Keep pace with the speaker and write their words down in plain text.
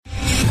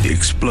The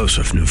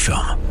explosive new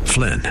film,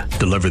 Flynn,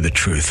 deliver the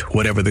truth,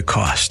 whatever the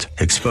cost,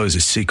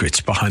 exposes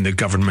secrets behind the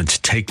government's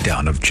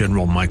takedown of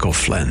General Michael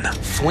Flynn.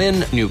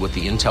 Flynn knew what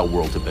the intel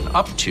world had been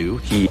up to.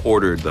 He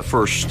ordered the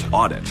first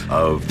audit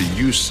of the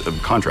use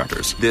of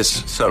contractors.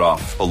 This set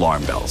off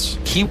alarm bells.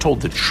 He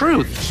told the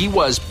truth. He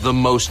was the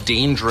most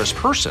dangerous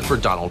person for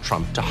Donald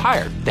Trump to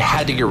hire. They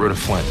had to get rid of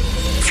Flynn.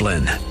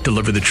 Flynn,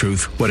 deliver the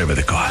truth, whatever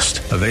the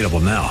cost. Available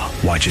now.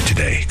 Watch it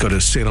today. Go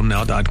to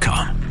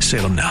salemnow.com.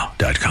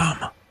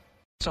 salemnow.com.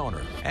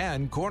 Owner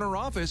and corner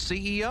office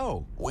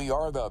CEO. We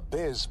are the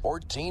Biz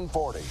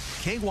 1440.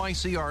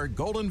 KYCR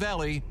Golden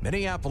Valley,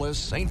 Minneapolis,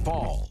 St.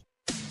 Paul.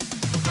 With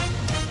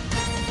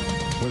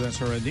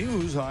SRN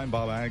News, I'm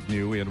Bob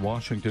Agnew in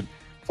Washington.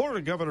 Florida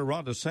Governor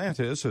Ron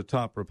DeSantis, a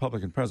top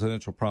Republican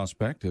presidential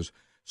prospect, has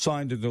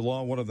signed into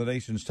law one of the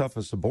nation's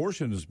toughest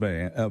abortion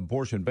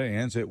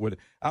bans. It would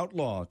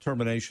outlaw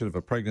termination of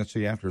a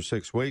pregnancy after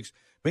 6 weeks.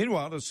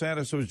 Meanwhile,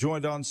 DeSantis was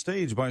joined on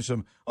stage by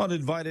some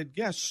uninvited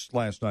guests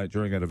last night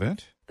during an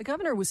event. The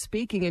governor was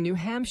speaking in New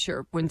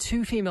Hampshire when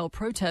two female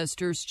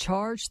protesters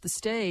charged the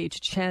stage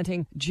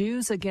chanting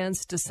 "Jews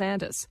against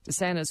DeSantis."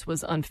 DeSantis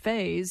was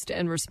unfazed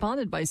and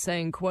responded by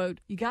saying, quote,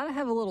 "You got to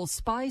have a little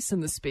spice in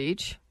the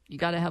speech. You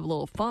got to have a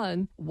little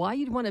fun. Why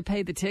you'd want to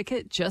pay the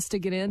ticket just to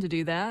get in to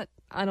do that?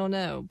 I don't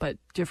know, but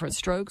different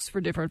strokes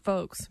for different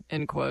folks,"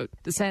 end quote.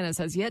 DeSantis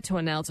has yet to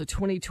announce a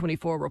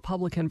 2024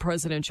 Republican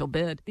presidential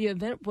bid. The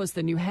event was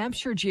the New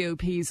Hampshire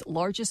GOP's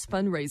largest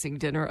fundraising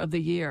dinner of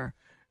the year.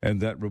 And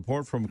that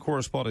report from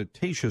correspondent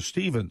Tasha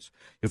Stevens.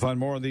 You'll find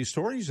more on these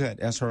stories at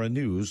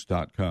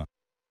srnnews.com.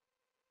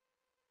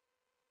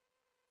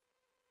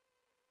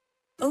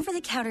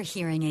 Over-the-counter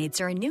hearing aids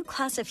are a new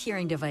class of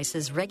hearing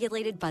devices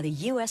regulated by the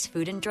U.S.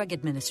 Food and Drug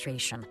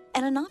Administration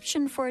and an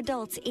option for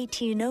adults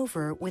 18 and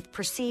over with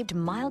perceived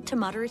mild to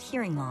moderate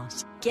hearing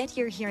loss. Get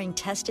your hearing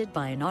tested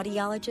by an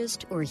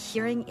audiologist or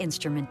hearing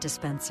instrument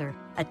dispenser.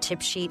 A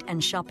tip sheet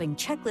and shopping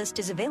checklist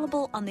is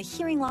available on the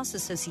Hearing Loss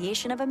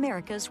Association of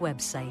America's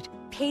website.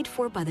 Paid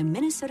for by the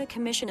Minnesota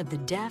Commission of the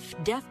Deaf,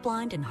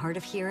 Deafblind, and Hard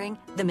of Hearing,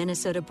 the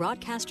Minnesota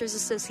Broadcasters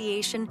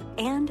Association,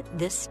 and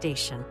this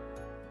station.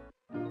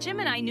 Jim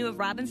and I knew of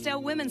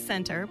Robbinsdale Women's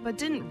Center, but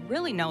didn't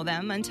really know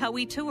them until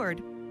we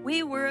toured.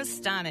 We were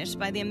astonished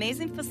by the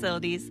amazing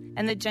facilities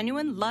and the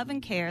genuine love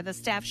and care the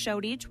staff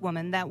showed each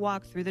woman that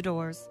walked through the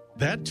doors.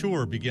 That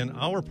tour began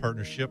our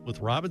partnership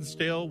with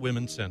Robbinsdale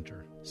Women's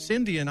Center.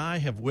 Cindy and I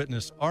have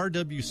witnessed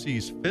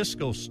RWC's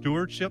fiscal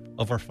stewardship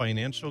of our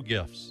financial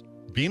gifts.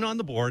 Being on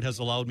the board has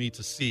allowed me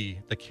to see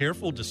the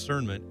careful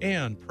discernment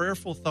and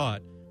prayerful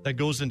thought that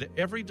goes into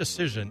every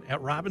decision at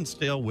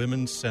Robbinsdale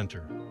Women's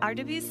Center.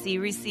 RWC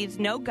receives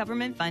no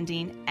government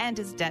funding and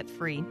is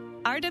debt-free.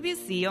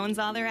 RWC owns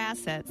all their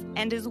assets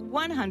and is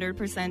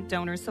 100%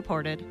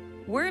 donor-supported.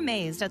 We're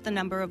amazed at the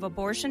number of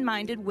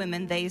abortion-minded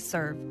women they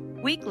serve.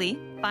 Weekly,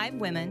 5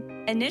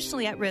 women,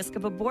 initially at risk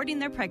of aborting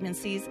their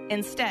pregnancies,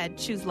 instead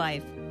choose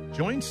life.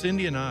 Join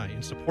Cindy and I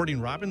in supporting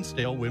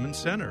Robbinsdale Women's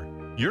Center.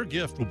 Your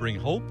gift will bring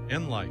hope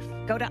and life.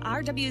 Go to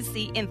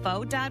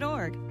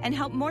rwcinfo.org and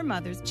help more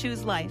mothers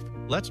choose life.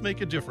 Let's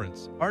make a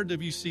difference.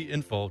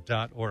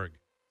 rwcinfo.org.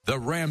 The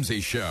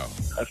Ramsey Show.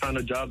 I found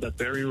a job that's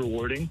very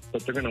rewarding,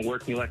 but they're going to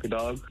work me like a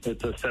dog.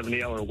 It's a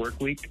 70-hour work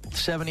week.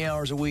 70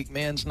 hours a week.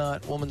 Woman's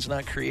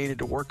not created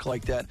to work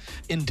like that.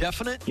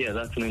 Indefinite? Yeah,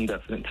 that's an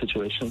indefinite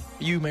situation.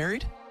 You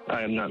married?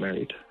 I am not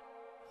married.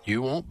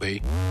 You won't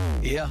be.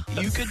 Yeah,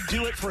 you could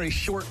do it for a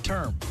short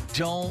term.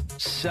 Don't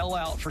sell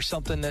out for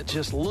something that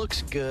just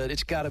looks good.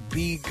 It's got to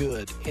be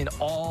good in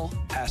all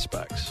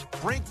aspects.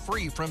 Break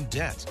free from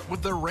debt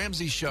with The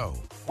Ramsey Show.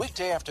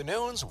 Weekday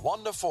afternoons,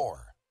 1 to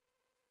 4.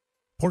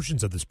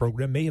 Portions of this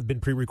program may have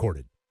been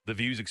pre-recorded. The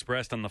views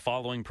expressed on the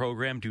following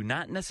program do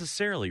not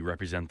necessarily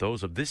represent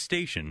those of this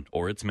station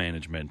or its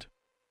management.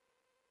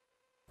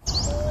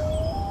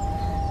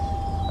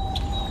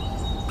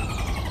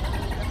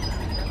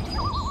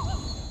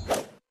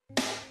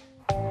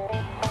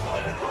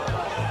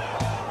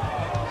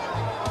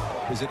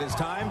 Is it his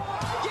time?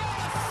 Yes!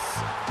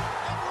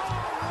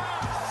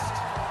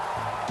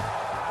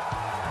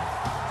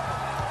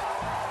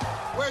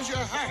 Where's your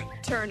hat?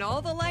 Turn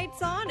all the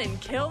lights on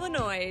and kill the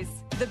noise.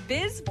 The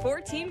Biz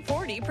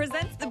 1440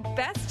 presents the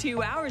best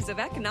 2 hours of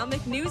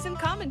economic news and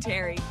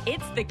commentary.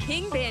 It's the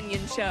King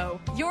Banyan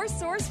Show, your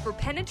source for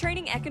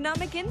penetrating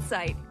economic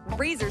insight,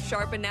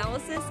 razor-sharp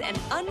analysis, and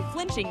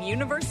unflinching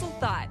universal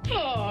thought.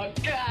 Oh,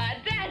 God,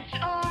 that's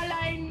all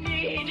I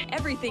need.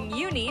 Everything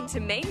you need to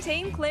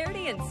maintain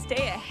clarity and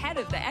stay ahead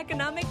of the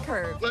economic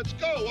curve. Let's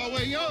go while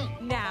we're young.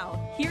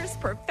 Now, here's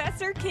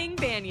Professor King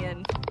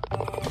Banyan.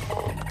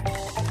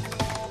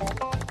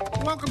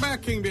 Welcome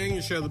back, King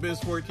Banyan Show, the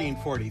Biz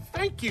 1440.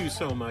 Thank you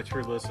so much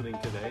for listening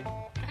today.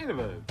 Kind of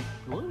a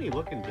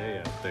gloomy-looking day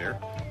out there.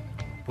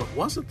 But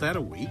wasn't that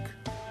a week?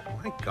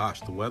 My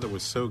gosh, the weather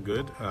was so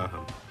good.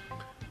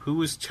 Who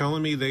was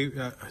telling me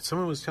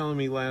someone was telling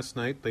me last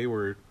night they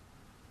were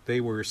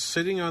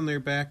sitting on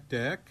their back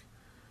deck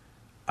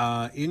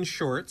in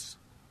shorts,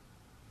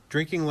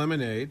 drinking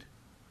lemonade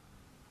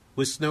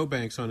with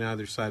snowbanks on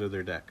either side of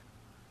their deck.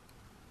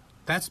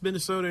 That's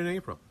Minnesota in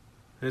April.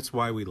 That's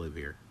why we live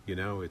here. You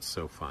know, it's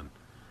so fun.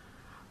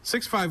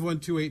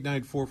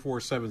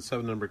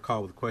 651-289-4477, number to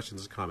call with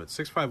questions and comments.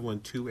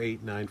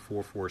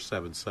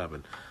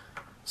 651-289-4477.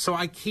 So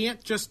I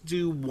can't just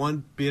do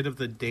one bit of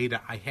the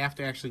data. I have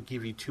to actually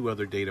give you two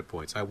other data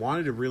points. I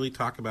wanted to really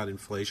talk about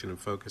inflation and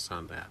focus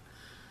on that.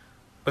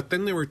 But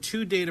then there were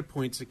two data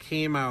points that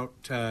came out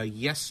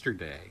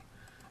yesterday,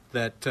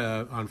 that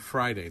on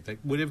Friday,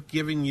 that would have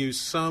given you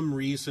some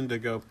reason to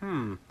go,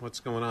 what's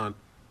going on?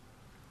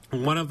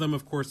 One of them,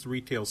 of course, the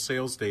retail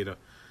sales data.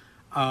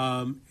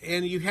 And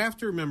you have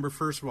to remember,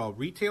 first of all,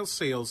 retail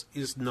sales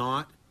is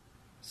not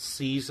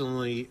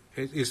seasonally,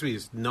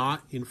 it's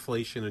not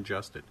inflation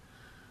adjusted.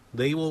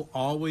 They will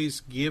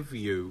always give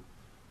you,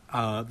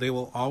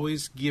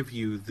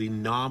 the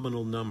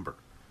nominal number.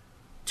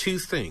 Two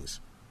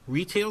things.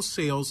 Retail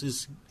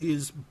sales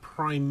is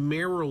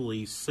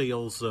primarily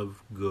sales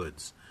of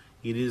goods.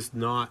 It is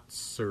not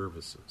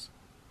services.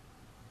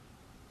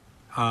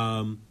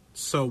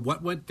 So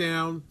what went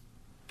down?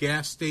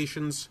 Gas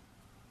stations,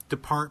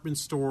 department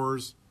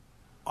stores,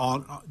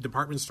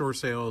 department store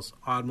sales,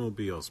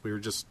 automobiles. We were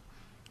just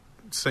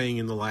saying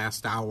in the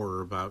last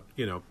hour about,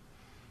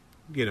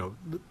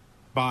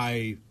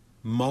 by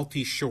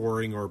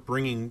multi-shoring or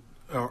bringing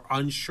or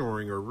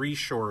unshoring or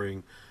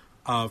reshoring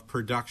of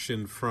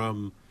production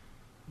from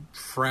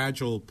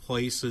fragile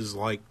places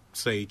like,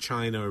 say,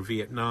 China or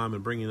Vietnam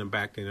and bringing them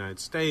back to the United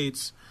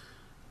States,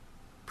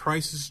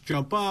 prices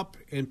jump up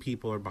and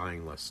people are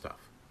buying less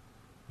stuff.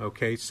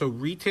 Okay, so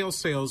retail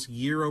sales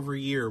year over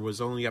year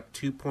was only up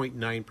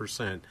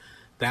 2.9%.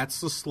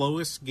 That's the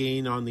slowest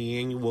gain on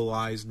the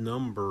annualized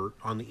number,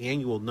 on the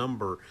annual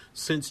number,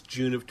 since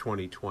June of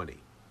 2020.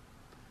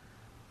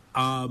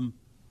 2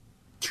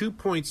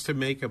 points to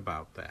make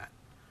about that.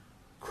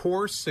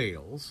 Core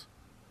sales,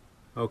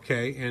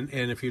 okay, and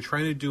if you're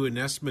trying to do an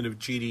estimate of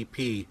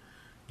GDP,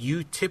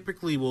 you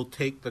typically will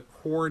take the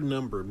core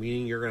number,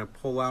 meaning you're going to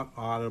pull out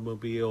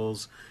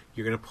automobiles,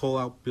 you're going to pull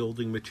out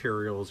building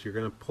materials, you're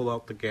going to pull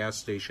out the gas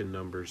station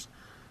numbers.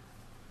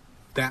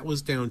 That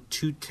was down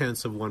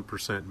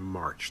 0.2% in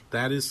March.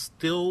 That is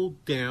still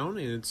down,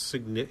 and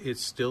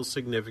it's still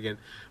significant.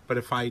 But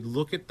if I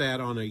look at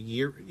that on a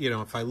year,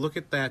 if I look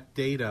at that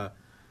data,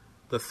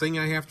 the thing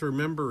I have to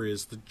remember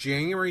is the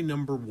January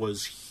number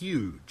was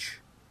huge,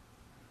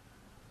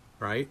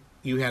 right?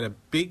 You had a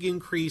big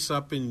increase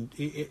up in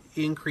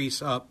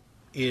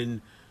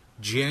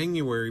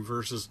January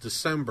versus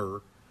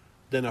December,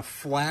 then a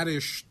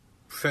flattish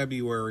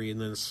February,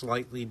 and then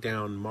slightly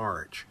down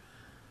March.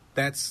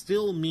 That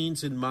still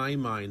means, in my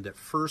mind, that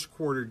first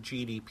quarter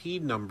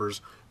GDP numbers,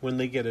 when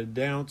they get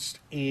announced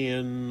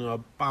in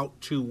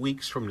about 2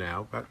 weeks from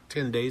now, about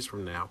 10 days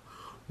from now,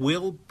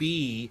 will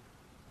be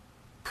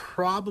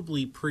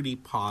probably pretty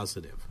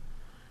positive.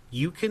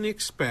 You can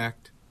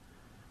expect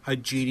a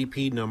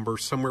GDP number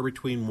somewhere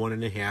between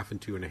 1.5%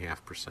 and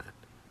 2.5%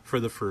 for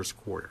the first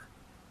quarter.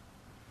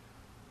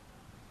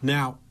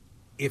 Now,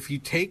 if you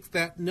take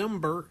that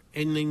number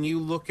and then you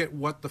look at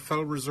what the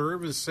Federal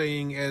Reserve is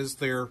saying as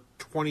their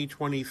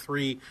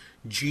 2023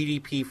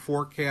 GDP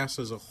forecast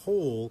as a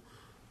whole,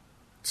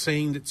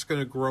 saying it's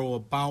going to grow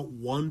about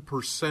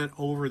 1%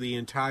 over the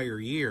entire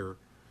year,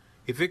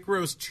 if it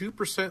grows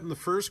 2% in the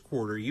first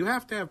quarter, you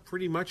have to have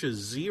pretty much a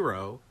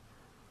 0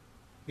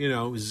 to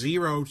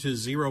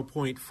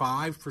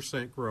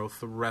 0.5% growth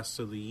the rest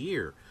of the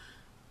year.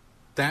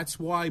 That's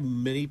why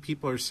many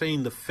people are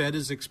saying the Fed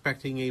is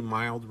expecting a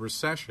mild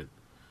recession,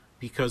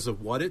 because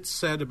of what it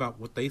said about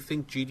what they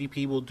think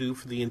GDP will do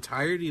for the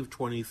entirety of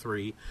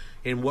 23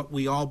 and what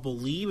we all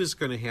believe is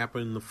going to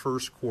happen in the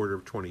first quarter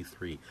of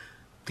 23.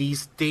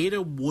 These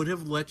data would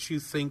have let you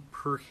think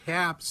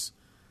perhaps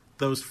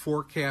those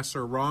forecasts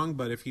are wrong,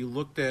 but if you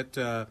looked at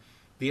the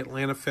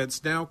Atlanta Fed's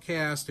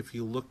nowcast, if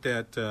you looked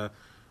at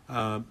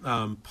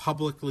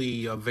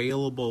publicly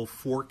available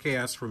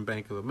forecasts from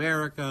Bank of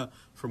America,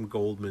 from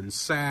Goldman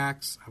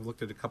Sachs, I've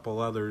looked at a couple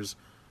others,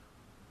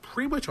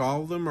 pretty much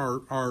all of them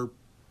are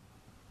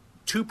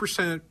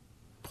 2%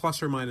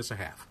 plus or minus a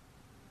half.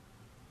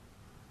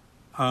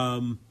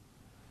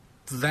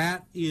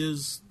 That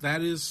is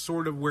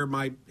sort of where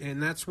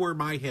that's where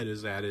my head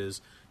is at.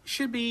 Is it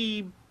should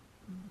be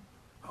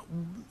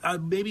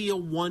maybe a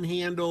 1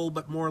 handle,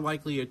 but more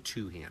likely a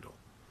 2 handle.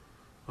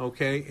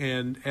 Okay,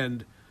 and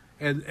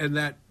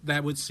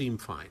that would seem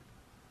fine.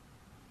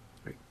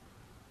 Right.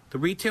 The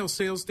retail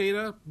sales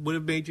data would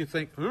have made you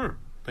think,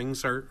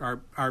 things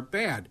are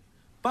bad,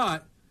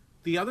 but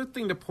the other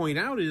thing to point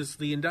out is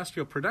the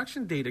industrial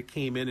production data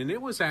came in, and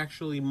it was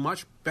actually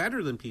much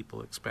better than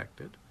people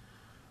expected.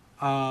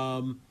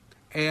 And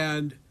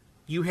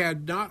you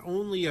had not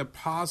only a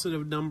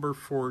positive number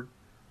for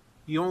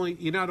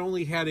you not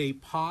only had a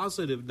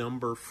positive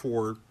number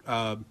for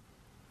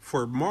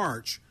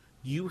March,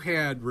 you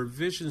had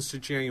revisions to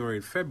January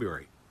and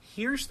February.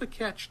 Here's the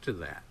catch to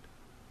that.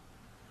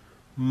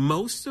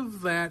 Most of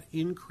that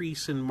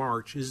increase in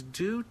March is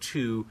due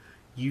to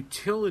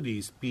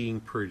utilities being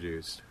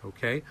produced,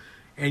 okay?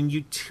 And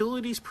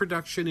utilities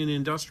production and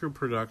industrial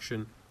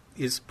production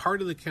is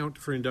part of the count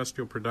for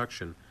industrial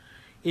production,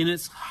 and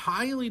it's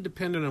highly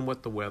dependent on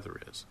what the weather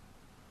is.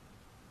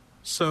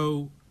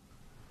 So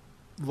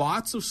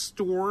lots of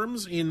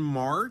storms in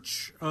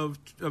March of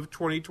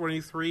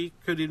 2023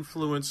 could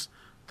influence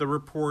the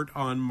report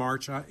on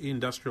March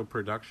industrial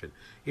production.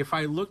 If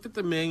I looked at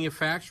the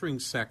manufacturing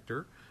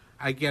sector,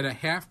 I get a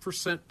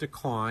 0.5%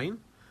 decline.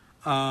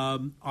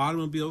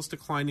 Automobiles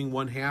declining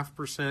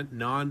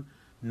 0.5%.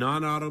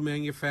 Non-auto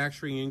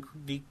manufacturing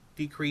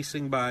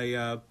decreasing by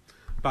about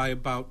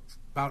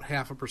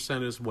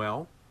 0.5% as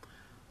well.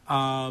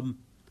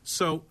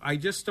 So I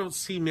just don't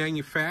see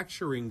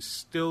manufacturing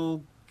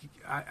still.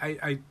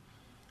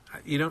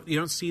 You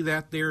don't see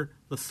that there.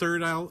 The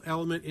third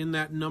element in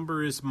that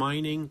number is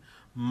mining.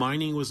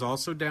 Mining was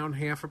also down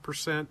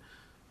 0.5%.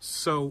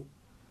 So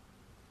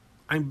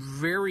I'm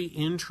very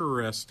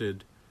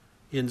interested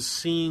in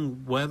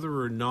seeing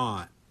whether or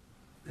not,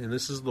 and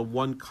this is the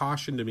one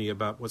caution to me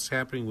about what's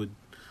happening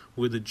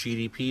with the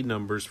GDP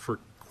numbers for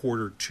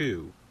quarter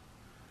two.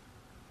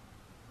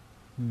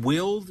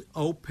 Will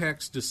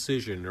OPEC's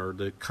decision, or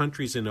the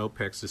countries in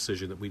OPEC's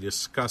decision that we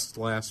discussed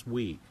last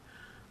week,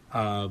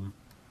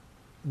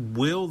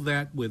 will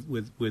that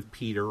with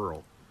Pete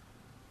Earle,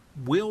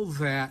 will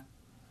that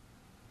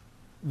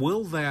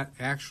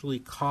actually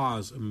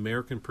cause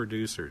American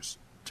producers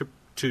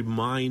to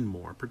mine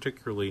more,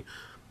 particularly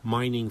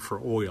mining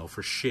for oil,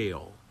 for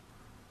shale?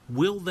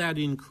 Will that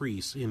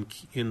increase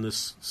in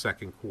this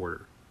second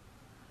quarter?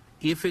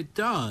 If it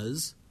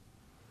does,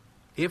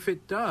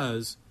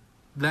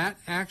 that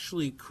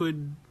actually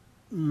could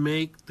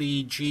make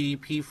the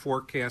GDP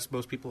forecast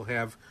most people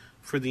have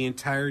for the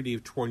entirety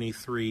of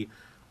 23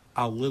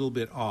 a little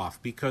bit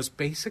off, because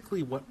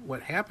basically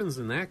what happens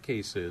in that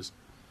case is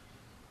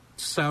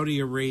Saudi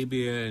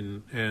Arabia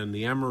and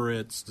the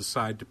Emirates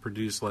decide to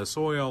produce less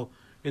oil,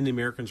 and the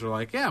Americans are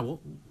like, yeah,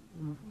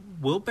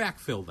 we'll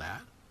backfill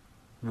that.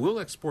 We'll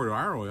export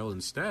our oil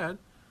instead.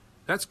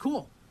 That's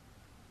cool.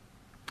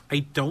 I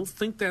don't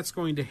think that's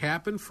going to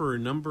happen for a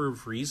number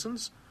of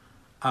reasons.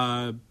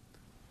 Partly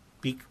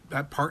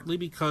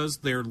because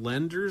their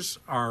lenders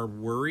are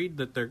worried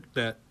that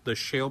the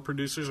shale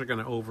producers are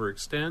going to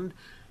overextend.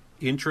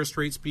 Interest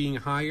rates being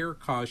higher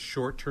cause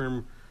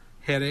short-term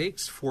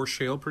headaches for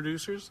shale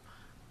producers.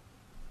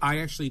 I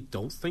actually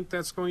don't think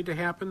that's going to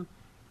happen,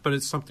 but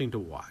it's something to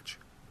watch.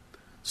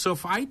 So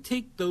if I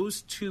take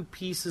those two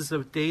pieces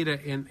of data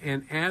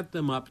and add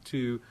them up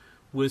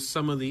with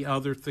some of the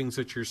other things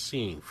that you're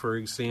seeing, for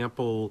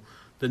example,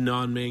 the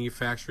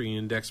non-manufacturing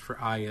index for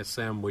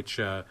ISM, which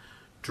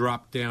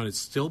dropped down. It's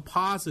still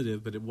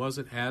positive, but it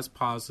wasn't as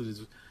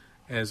positive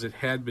as it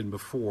had been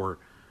before.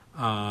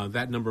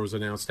 That number was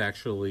announced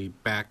actually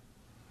back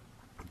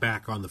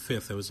on the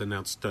 5th. It was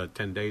announced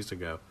 10 days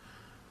ago.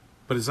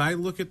 But as I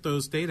look at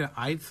those data,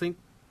 I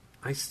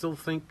still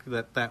think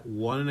that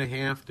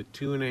 1.5% to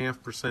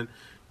 2.5%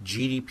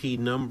 GDP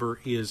number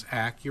is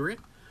accurate,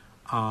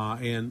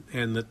 and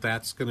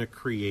that's going to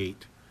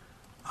create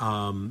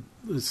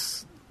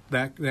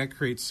that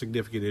creates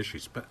significant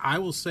issues. But I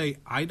will say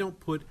I don't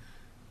put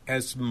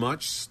as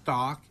much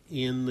stock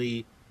in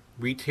the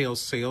retail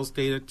sales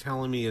data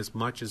telling me as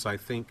much as I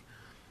think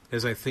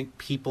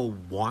people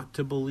want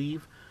to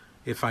believe.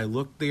 If I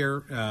look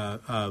there,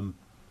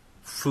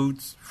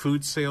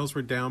 food sales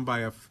were down by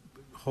a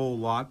whole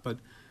lot, but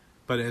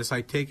as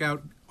I take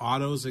out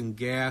autos and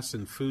gas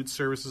and food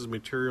services and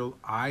material,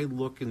 I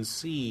look and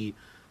see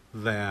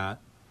that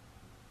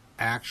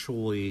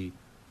actually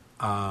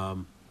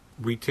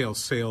retail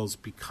sales,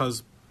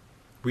 because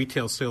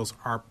retail sales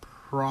are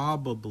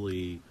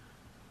probably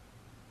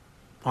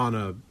on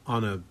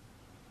a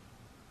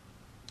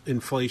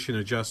inflation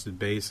adjusted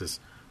basis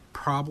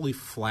probably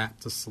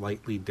flat to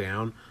slightly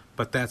down,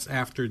 but that's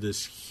after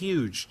this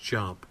huge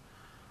jump.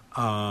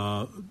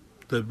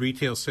 The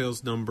retail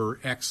sales number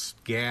ex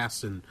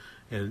gas and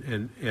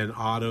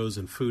autos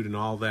and food and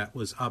all that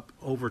was up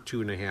over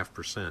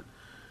 2.5%.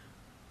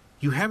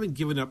 You haven't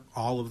given up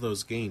all of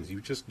those gains.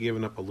 You've just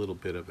given up a little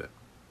bit of it.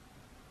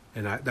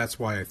 And that's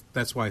why I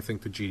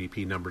think the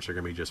GDP numbers are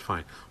going to be just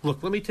fine.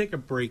 Look, let me take a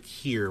break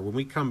here. When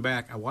we come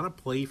back, I want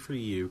to play for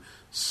you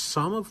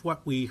some of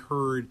what we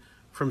heard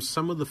from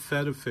some of the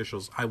Fed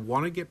officials. I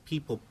want to get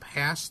people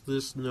past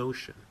this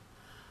notion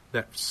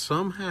that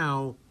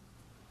somehow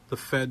the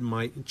Fed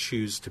might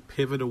choose to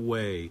pivot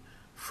away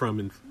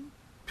from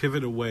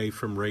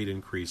rate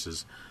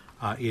increases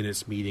in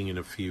its meeting in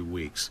a few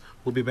weeks.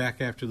 We'll be back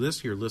after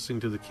this. You're listening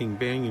to The King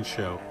Banaian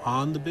Show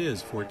on The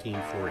Biz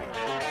 1440.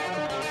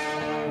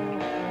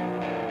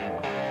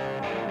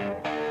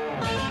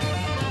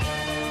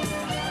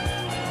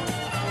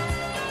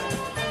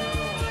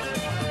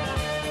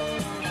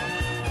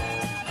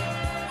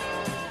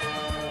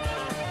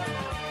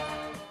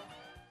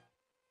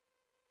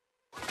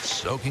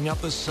 Soaking up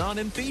the sun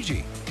in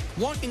Fiji,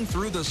 walking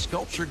through the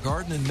Sculpture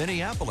Garden in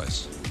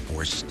Minneapolis,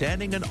 or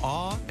standing in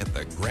awe at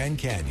the Grand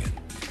Canyon.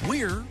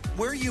 We're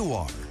where you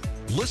are.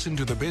 Listen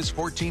to the Biz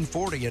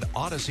 1440 at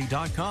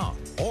Odyssey.com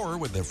or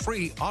with the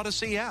free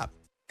Odyssey app.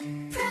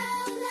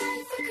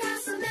 Pro-life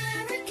across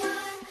America,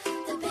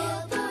 the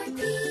Billboard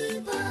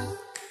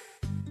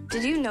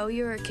Did you know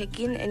you were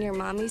kicking in your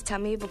mommy's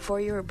tummy before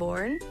you were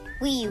born?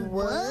 We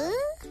what?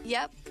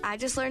 Yep, I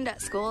just learned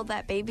at school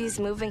that babies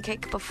move and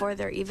kick before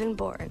they're even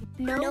born.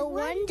 No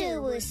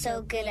wonder we're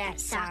so good at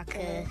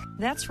soccer.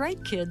 That's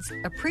right, kids.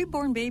 A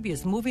preborn baby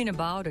is moving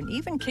about and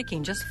even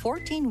kicking just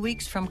 14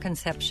 weeks from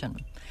conception.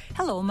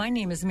 Hello, my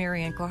name is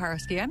Marianne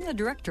Koharski. I'm the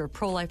director of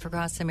Pro-Life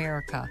Across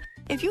America.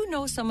 If you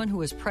know someone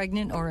who is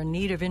pregnant or in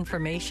need of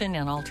information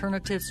and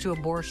alternatives to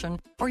abortion,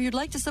 or you'd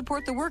like to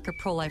support the work of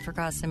Pro-Life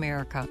Across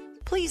America,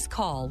 please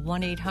call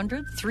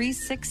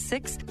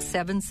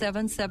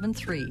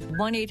 1-800-366-7773,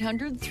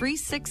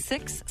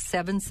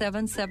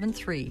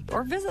 1-800-366-7773,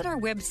 or visit our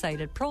website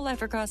at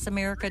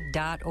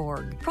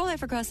prolifeacrossamerica.org.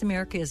 Pro-Life Across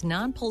America is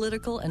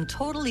non-political and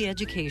totally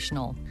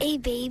educational. A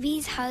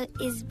baby's heart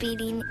is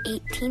beating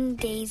 18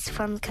 days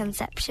from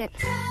conception.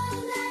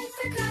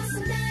 Pro-Life Across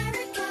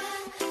America,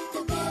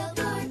 the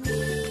Billboard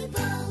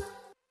people.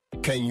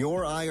 Can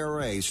your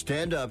IRA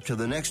stand up to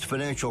the next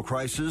financial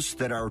crisis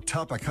that our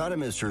top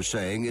economists are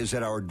saying is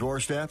at our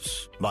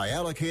doorsteps? By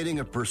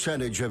allocating a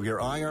percentage of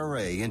your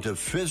IRA into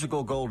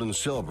physical gold and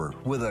silver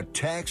with a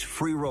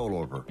tax-free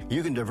rollover,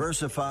 you can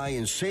diversify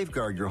and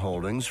safeguard your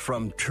holdings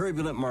from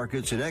turbulent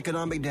markets and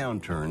economic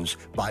downturns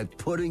by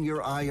putting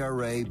your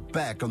IRA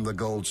back on the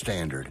gold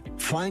standard.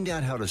 Find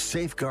out how to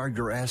safeguard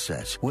your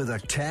assets with a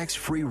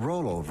tax-free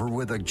rollover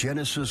with a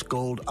Genesis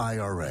Gold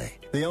IRA,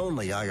 the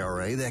only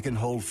IRA that can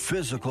hold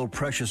physical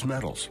precious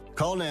metals.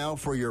 Call now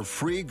for your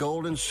free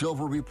gold and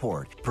silver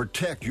report.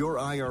 Protect your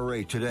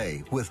IRA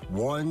today with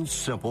one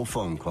simple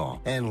phone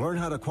call and learn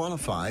how to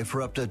qualify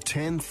for up to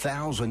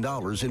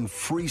 $10,000 in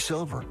free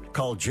silver.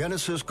 Call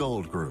Genesis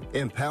Gold Group,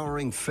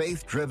 empowering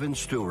faith-driven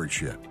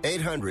stewardship.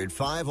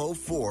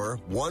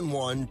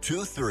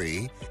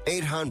 800-504-1123,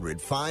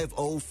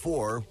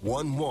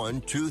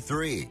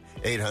 800-504-1123,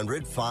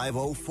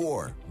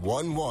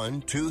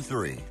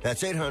 800-504-1123.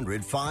 That's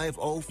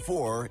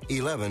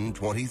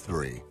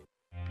 800-504-1123.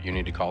 You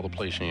need to call the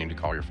police and you need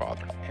to call your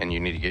father. And you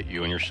need to get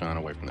you and your son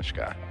away from this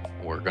guy.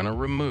 We're going to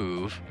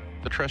remove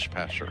the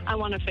trespasser. I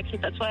want to fix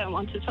it. That's why I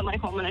want to sell my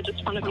home, and I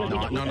just want to be done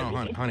with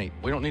everything. Honey,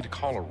 we don't need to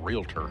call a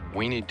realtor.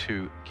 We need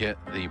to get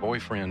the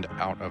boyfriend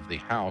out of the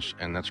house,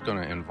 and that's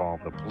going to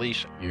involve the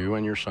police. You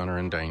and your son are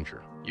in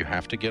danger. You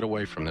have to get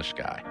away from this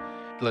guy.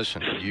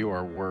 Listen, you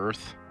are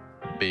worth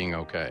being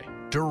okay.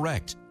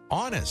 Direct,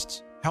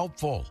 honest,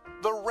 helpful.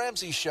 The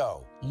Ramsey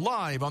Show,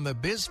 live on the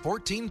Biz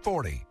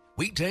 1440.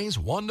 Weekdays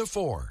 1 to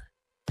 4.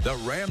 The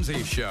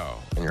Ramsey Show.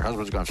 And your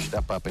husband's going to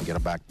step up and get a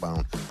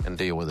backbone and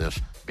deal with this,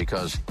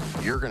 because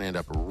you're going to end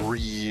up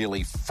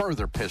really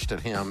further pissed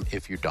at him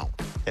if you don't.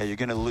 Yeah, you're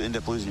going to end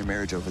up losing your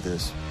marriage over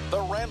this.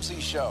 The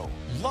Ramsey Show,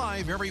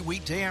 live every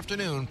weekday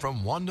afternoon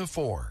from 1 to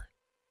 4.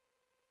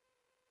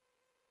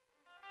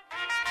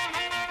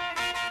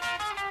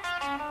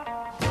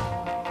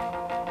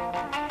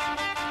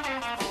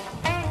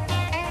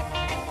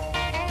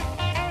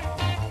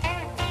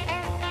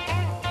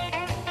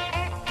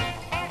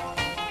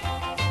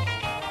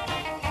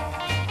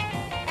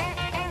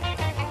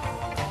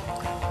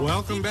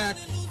 Welcome back.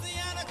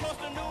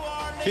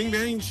 King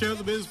Banaian Show,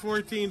 the Biz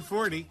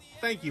 1440.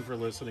 Thank you for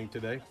listening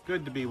today.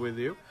 Good to be with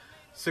you.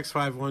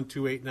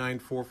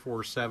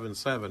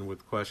 651-289-4477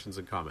 with questions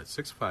and comments.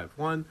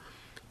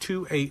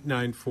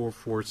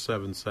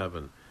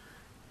 651-289-4477.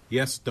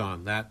 Yes,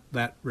 Don, that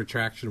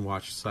retraction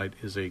watch site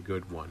is a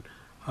good one.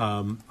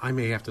 I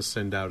may have to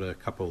send out a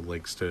couple of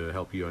links to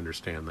help you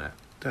understand that.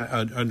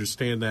 And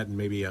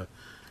maybe a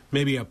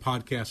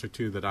podcast or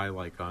two that I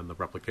like on the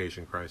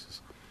replication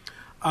crisis.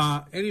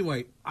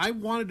 Anyway, I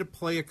wanted to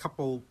play a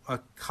couple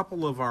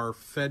of our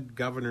Fed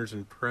governors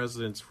and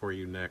presidents for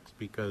you next,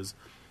 because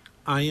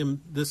I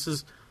am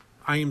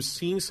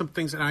seeing some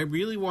things, and I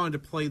really wanted to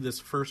play this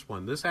first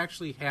one. This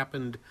actually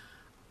happened,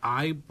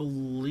 I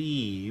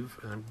believe,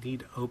 and I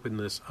need to open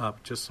this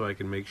up just so I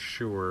can make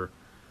sure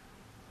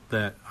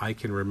that I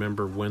can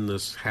remember when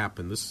this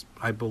happened.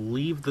 I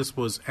believe this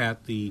was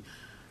at the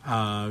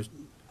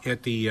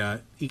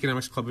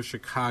Economics Club of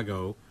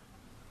Chicago.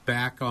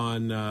 Back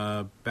on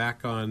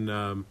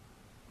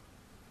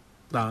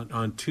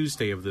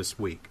Tuesday of this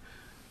week.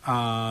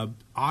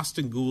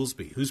 Austin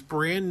Goolsbee, who's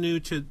brand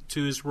new to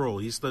his role,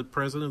 he's the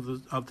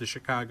president of the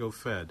Chicago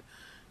Fed,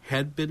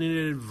 had been an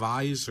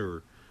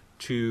advisor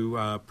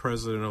to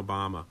President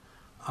Obama,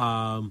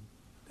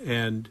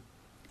 and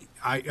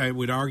I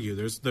would argue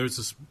there's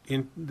this.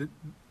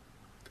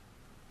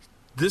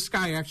 This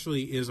guy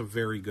actually is a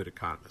very good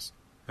economist.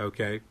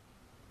 Okay,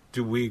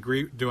 do we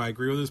agree? Do I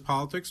agree with his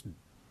politics?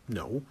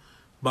 No,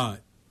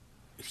 but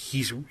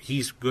he's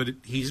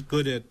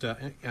good at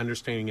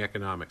understanding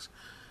economics.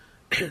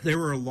 There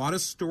were a lot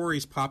of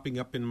stories popping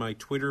up in my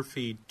Twitter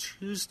feed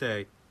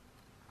Tuesday.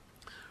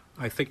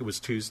 I think it was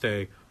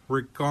Tuesday,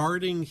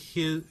 regarding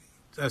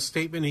a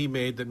statement he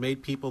made that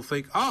made people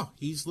think, oh,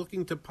 he's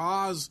looking to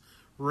pause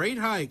rate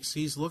hikes.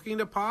 He's looking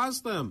to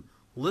pause them.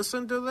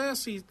 Listen to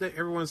this.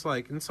 Everyone's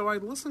like, and so I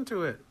listened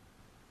to it.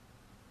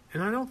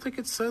 And I don't think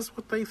it says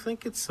what they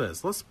think it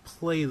says. Let's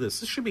play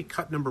this. This should be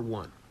cut number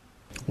 1.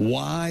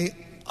 Why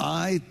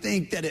I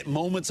think that at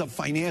moments of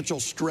financial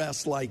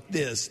stress like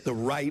this, the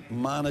right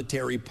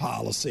monetary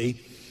policy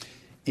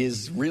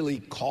is really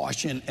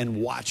caution and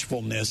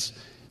watchfulness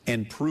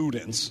and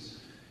prudence.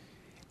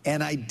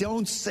 And I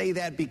don't say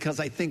that because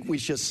I think we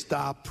should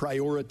stop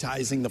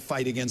prioritizing the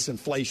fight against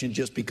inflation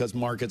just because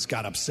markets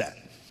got upset.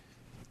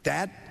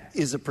 That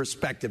is a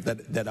perspective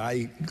that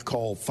I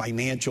call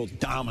financial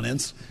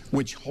dominance,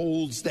 which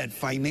holds that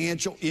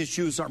financial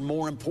issues are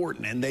more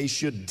important and they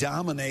should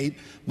dominate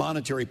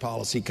monetary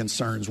policy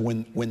concerns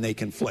when they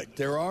conflict.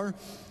 There are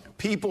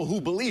people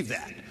who believe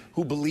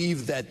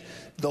that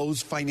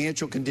those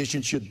financial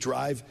conditions should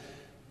drive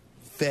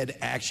Fed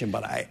action,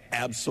 but I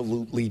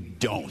absolutely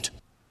don't.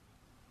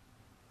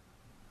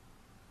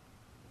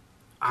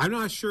 I'm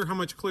not sure how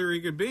much clearer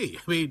he could be.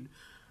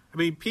 I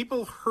mean,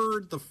 people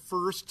heard the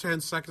first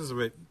 10 seconds of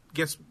it.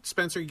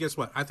 Spencer, guess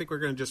what? I think we're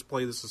going to just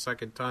play this a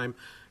second time,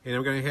 and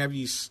I'm going to have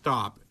you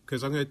stop,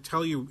 because I'm going to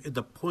tell you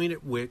the point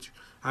at which,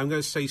 I'm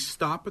going to say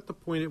stop at the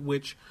point at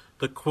which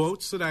the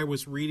quotes that I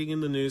was reading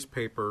in the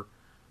newspaper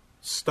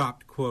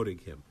stopped quoting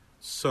him.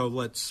 So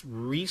let's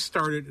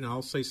restart it, and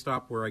I'll say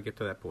stop where I get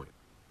to that point.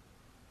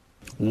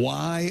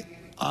 Why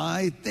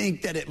I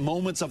think that at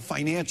moments of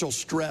financial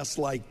stress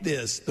like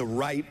this, the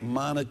right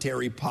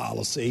monetary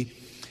policy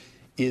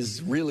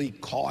is really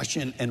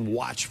caution and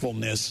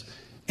watchfulness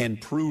and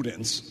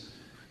prudence.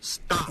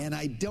 Stop. And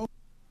I don't.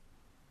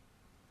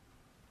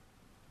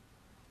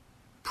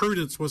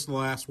 Prudence was the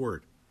last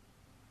word.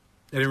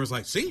 And it was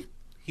like, see,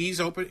 he's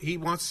open. He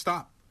wants to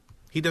stop.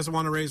 He doesn't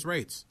want to raise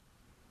rates.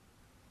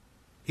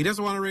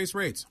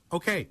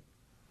 Okay,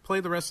 play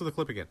the rest of the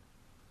clip again.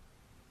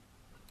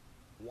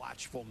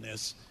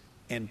 Watchfulness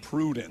and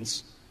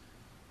prudence.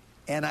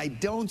 And I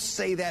don't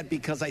say that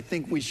because I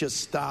think we should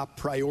stop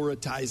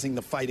prioritizing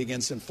the fight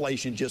against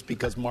inflation just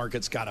because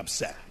markets got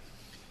upset.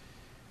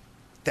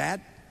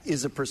 That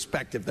is a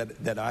perspective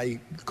that I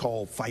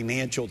call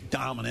financial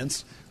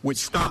dominance,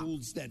 which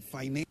holds that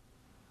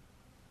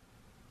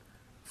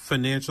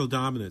financial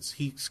dominance.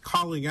 He's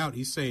calling out.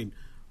 He's saying,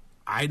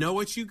 I know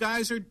what you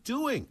guys are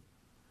doing.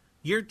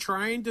 You're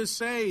trying to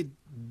say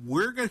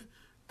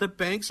the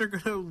banks are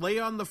going to lay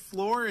on the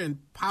floor and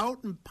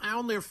pout and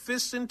pound their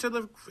fists into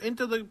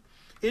the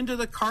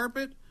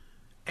carpet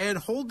and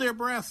hold their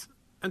breath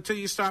until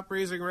you stop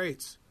raising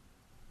rates.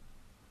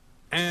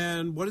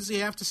 And what does he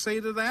have to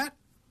say to that?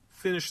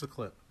 Finish the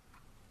clip.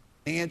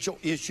 Financial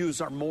issues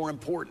are more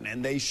important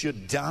and they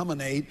should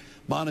dominate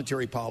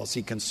monetary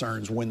policy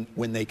concerns when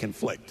they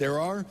conflict. There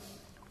are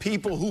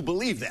people who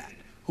believe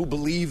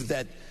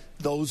that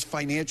those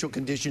financial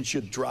conditions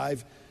should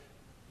drive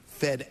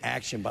Fed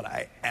action, but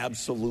I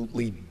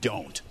absolutely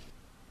don't.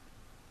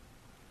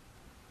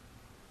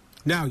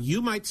 Now,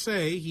 you might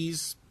say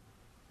he's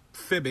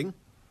fibbing.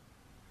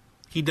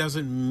 He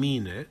doesn't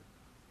mean it.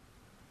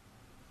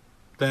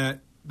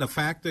 That the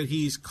fact that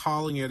he's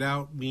calling it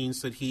out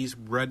means that he's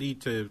ready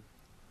to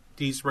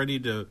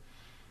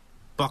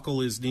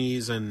buckle his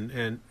knees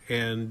and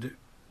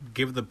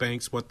give the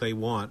banks what they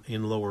want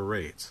in lower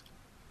rates.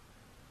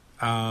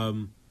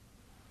 I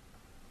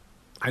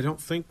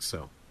don't think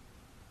so.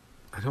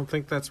 I don't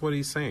think that's what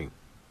he's saying.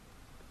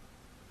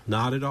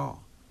 Not at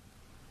all.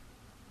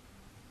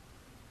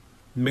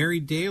 Mary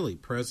Daly,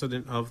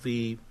 president of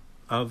the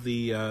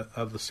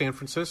San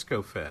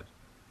Francisco Fed.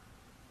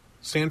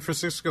 San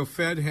Francisco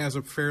Fed has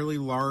a fairly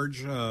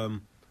large,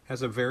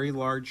 very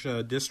large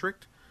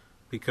district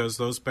because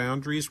those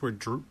boundaries were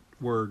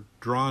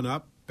drawn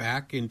up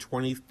back in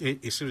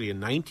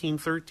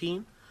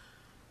 1913.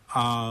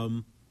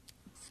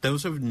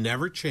 Those have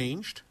never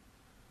changed.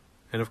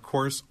 And, of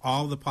course,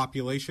 all the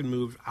population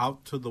moved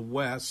out to the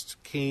west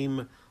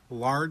came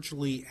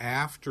largely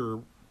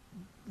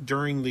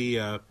during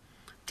the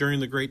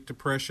Great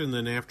Depression,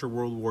 then after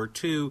World War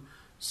II.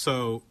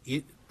 So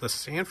the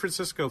San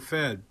Francisco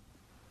Fed,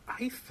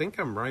 I think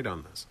I'm right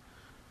on this.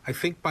 I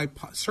think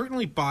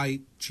certainly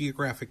by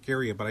geographic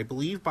area, but I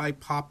believe by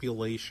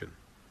population,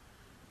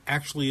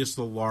 actually is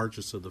the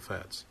largest of the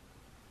Feds.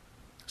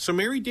 So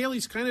Mary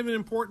Daly's kind of an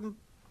important.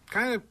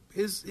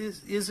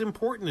 Is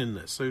important in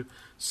this.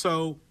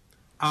 So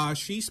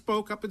she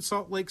spoke up in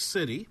Salt Lake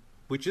City,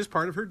 which is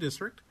part of her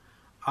district,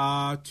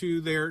 to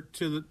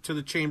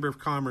the Chamber of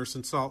Commerce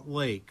in Salt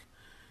Lake,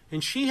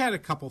 and she had a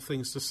couple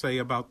things to say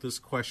about this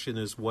question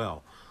as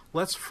well.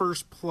 Let's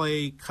first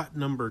play cut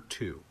number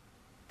 2.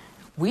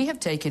 We have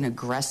taken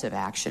aggressive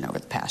action over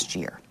the past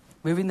year,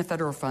 moving the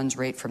federal funds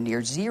rate from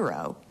near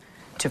zero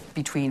to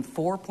between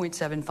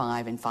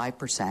 4.75 and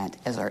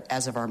 5%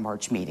 as of our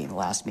March meeting, the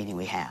last meeting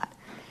we had.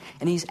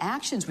 And these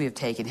actions we have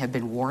taken have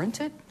been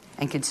warranted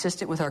and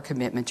consistent with our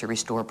commitment to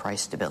restore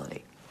price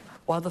stability.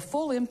 While the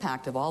full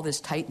impact of all this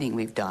tightening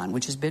we've done,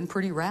 which has been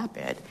pretty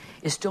rapid,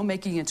 is still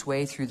making its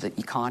way through the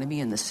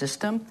economy and the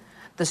system,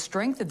 the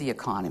strength of the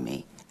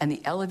economy and the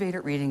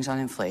elevated readings on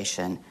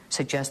inflation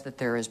suggest that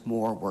there is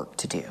more work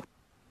to do.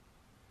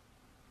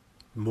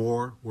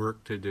 More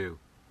work to do.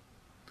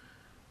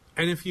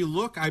 And if you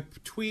look,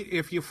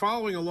 if you're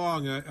following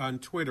along on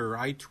Twitter,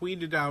 I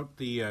tweeted out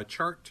the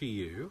chart to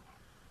you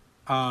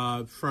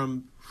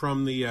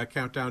from the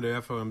Countdown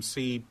to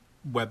FOMC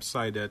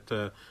website at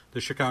the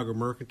Chicago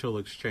Mercantile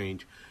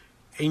Exchange.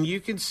 And you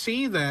can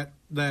see that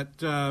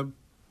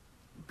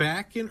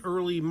back in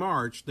early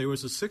March, there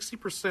was a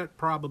 60%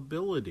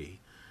 probability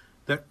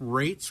that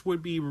rates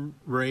would be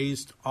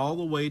raised all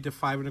the way to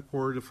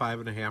 5.25% to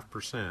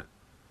 5.5%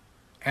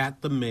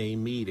 at the May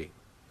meeting.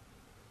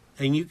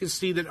 And you can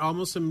see that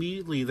almost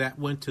immediately that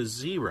went to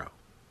zero.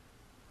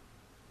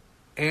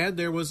 And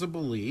there was a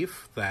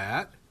belief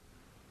that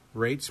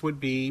rates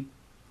would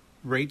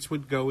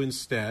go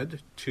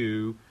instead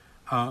to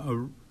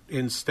a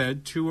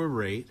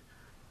rate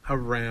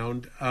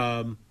around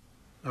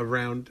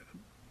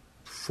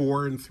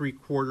 4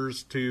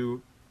 3/4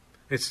 to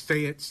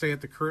stay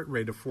at the current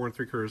rate of 4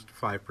 3/4 to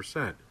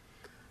 5%.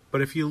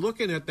 But if you're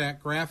looking at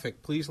that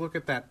graphic, please look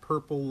at that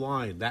purple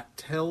line. That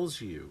tells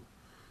you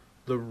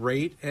the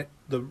rate at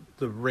the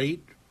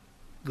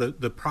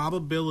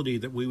probability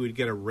that we would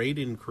get a rate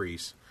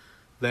increase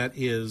that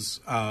is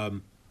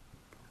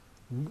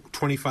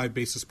 25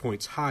 basis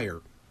points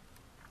higher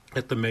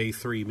at the May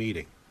 3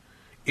 meeting.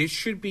 It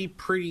should be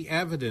pretty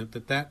evident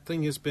that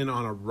thing has been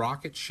on a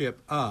rocket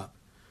ship up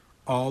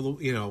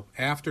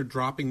after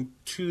dropping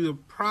to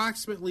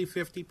approximately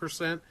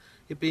 50%,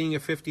 it being a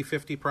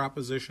 50-50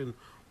 proposition.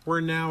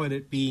 We're now at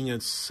it being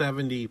about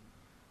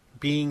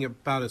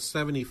a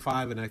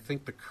 75, and I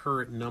think the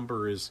current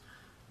number is,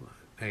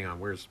 hang on,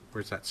 where's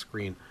that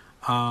screen?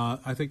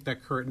 I think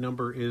that current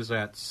number is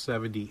at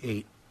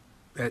 78.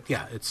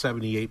 It's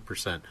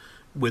 78%,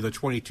 with a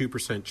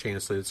 22%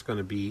 chance that it's going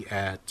to be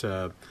at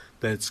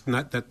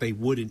that they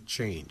wouldn't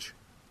change.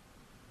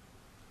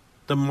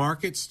 The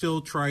market's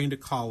still trying to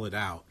call it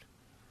out,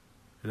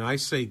 and I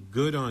say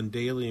good on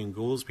Daly and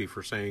Goolsbee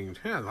for saying,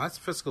 "Yeah, that's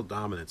fiscal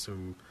dominance."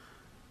 And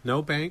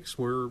no, banks,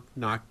 we're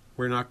not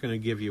going to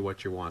give you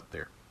what you want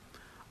there.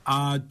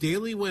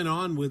 Daly went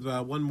on with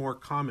one more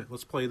comment.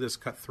 Let's play this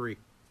cut 3.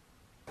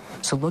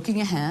 So looking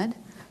ahead,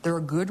 there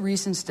are good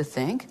reasons to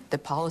think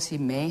that policy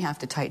may have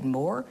to tighten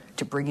more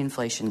to bring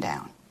inflation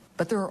down.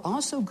 But there are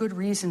also good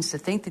reasons to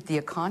think that the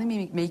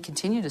economy may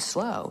continue to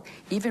slow,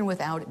 even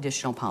without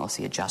additional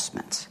policy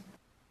adjustments.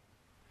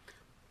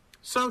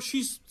 So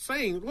she's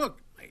saying,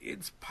 look,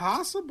 it's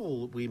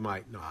possible we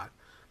might not,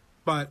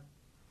 but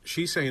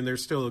she's saying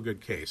there's still a good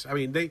case. I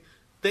mean, they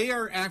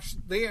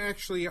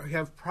actually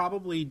have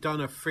probably done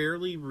a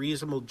fairly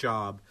reasonable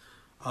job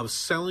of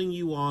selling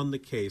you on the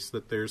case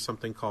that there's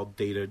something called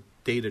data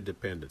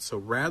dependence. So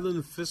rather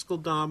than fiscal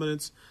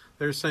dominance,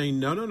 they're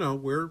saying, no,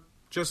 we're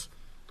just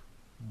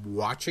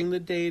watching the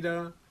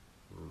data,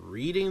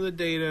 reading the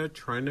data,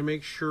 trying to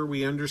make sure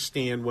we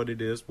understand what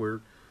it is,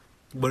 what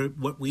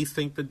we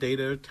think the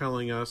data are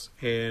telling us,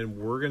 and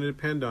we're going to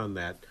depend on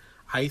that.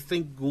 I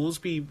think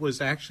Goolsbee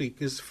was actually,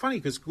 it's funny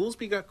because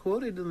Goolsbee got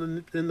quoted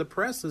in the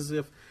press as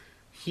if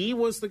he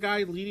was the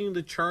guy leading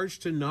the charge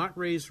to not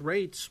raise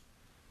rates.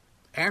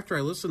 After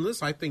I listened to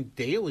this, I think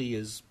Daly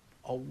is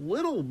a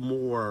little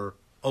more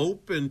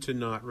open to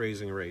not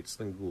raising rates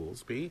than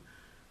Goolsbee.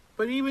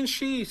 But even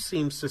she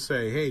seems to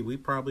say, hey, we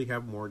probably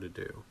have more to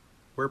do.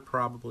 We're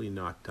probably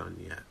not done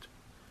yet.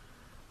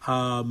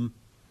 And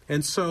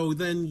so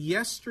then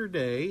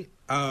yesterday,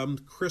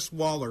 Chris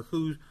Waller,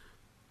 who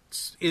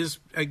is,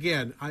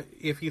 again,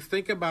 if you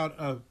think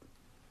about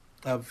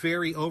a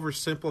very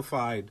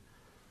oversimplified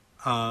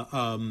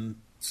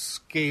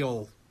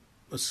scale,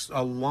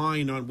 a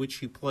line on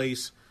which you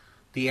place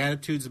the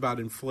attitudes about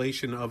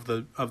inflation of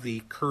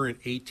the current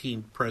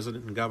 18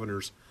 president and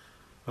governors,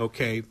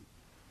 okay,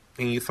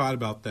 and you thought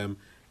about them,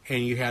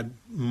 and you had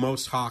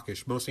most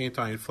hawkish, most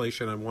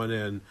anti-inflation on one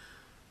end,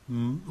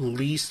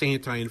 least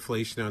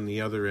anti-inflation on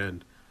the other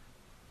end.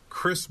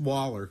 Chris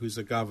Waller, who's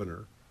a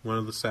governor, one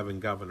of the 7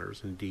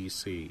 governors in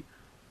D.C.,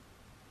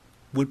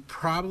 would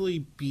probably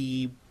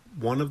be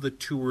one of the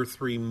 2 or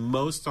 3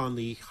 most on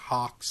the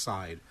hawk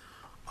side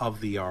of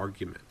the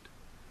argument.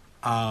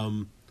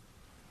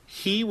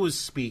 He was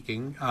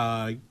speaking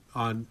on.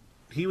 I'm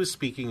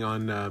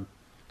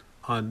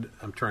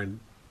trying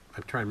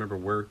to remember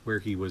where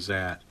he was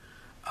at.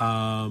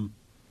 I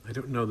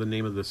don't know the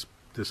name of this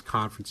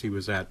conference he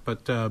was at,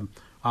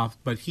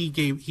 but he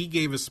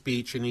gave a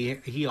speech, and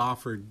he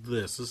offered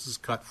this. This is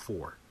cut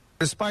 4.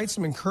 Despite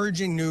some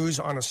encouraging news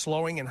on a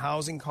slowing in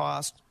housing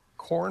costs,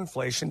 core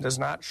inflation does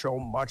not show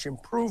much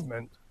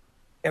improvement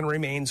and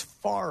remains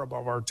far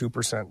above our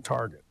 2%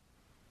 target.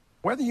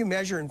 Whether you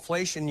measure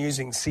inflation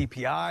using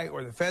CPI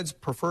or the Fed's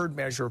preferred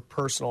measure of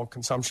personal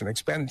consumption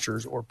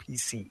expenditures, or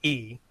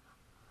PCE,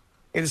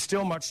 it is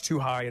still much too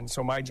high, and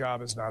so my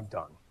job is not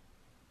done.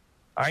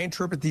 I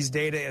interpret these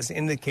data as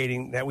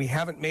indicating that we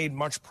haven't made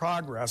much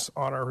progress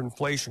on our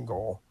inflation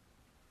goal,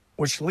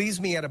 which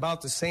leaves me at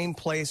about the same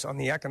place on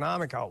the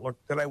economic outlook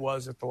that I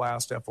was at the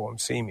last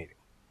FOMC meeting,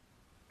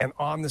 and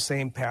on the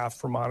same path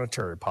for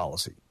monetary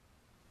policy.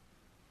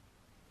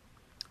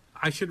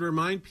 I should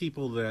remind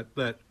people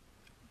that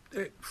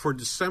for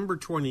December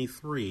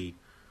 23,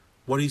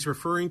 what he's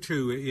referring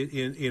to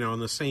in on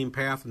the same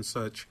path and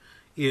such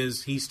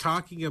is he's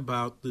talking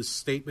about this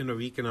statement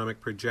of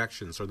economic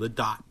projections, or the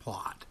dot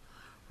plot,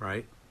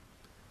 right?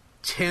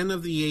 10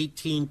 of the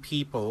 18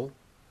 people,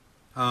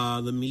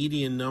 the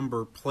median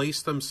number,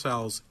 place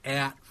themselves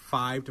at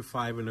 5 to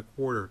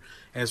 5.25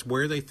 as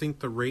where they think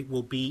the rate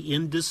will be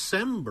in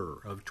December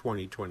of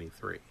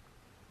 2023.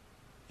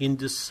 In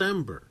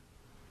December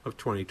of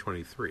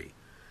 2023.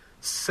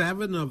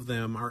 7 of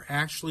them are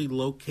actually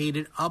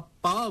located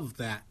above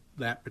that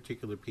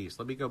particular piece.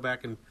 Let me go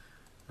back and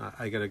let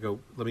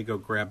me go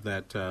grab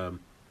that.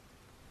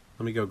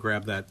 Let me go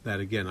grab that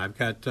again. I've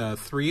got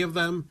 3 of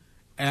them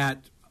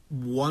at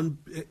 1.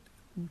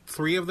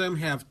 3 of them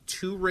have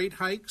 2 rate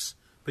hikes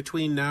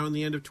between now and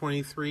the end of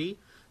 23.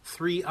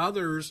 3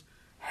 others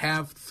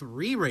have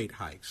 3 rate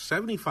hikes,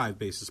 75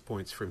 basis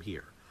points from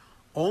here.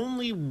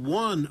 Only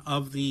 1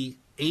 of the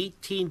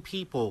 18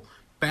 people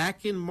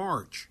back in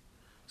March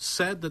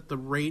said that the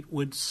rate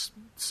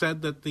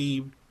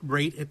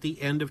at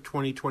the end of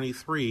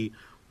 2023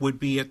 would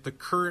be at the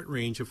current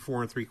range of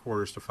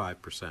 4.75% to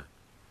 5%.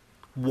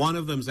 One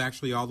of them is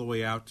actually all the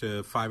way out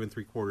to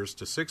 5.75%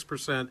 to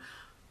 6%.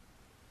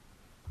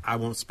 I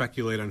won't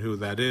speculate on who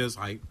that is.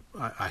 I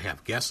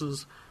have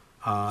guesses,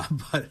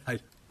 but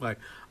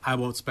I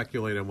won't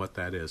speculate on what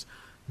that is.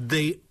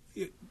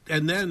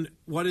 And then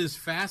what is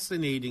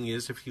fascinating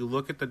is if you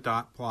look at the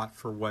dot plot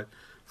for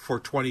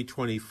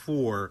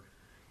 2024,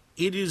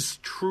 it is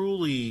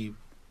truly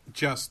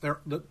just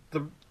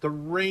the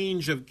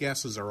range of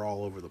guesses are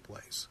all over the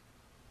place.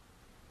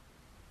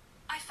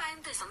 I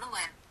found this on the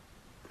web.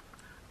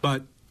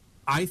 But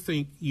I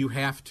think you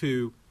have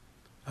to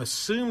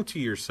assume to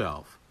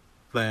yourself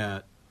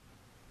that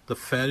the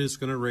Fed is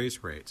going to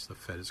raise rates. The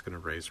Fed is going to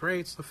raise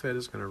rates. The Fed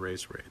is going to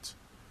raise rates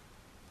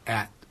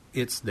at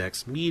its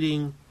next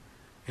meeting.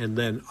 And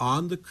then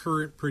on the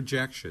current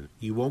projection,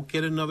 you won't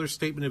get another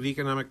statement of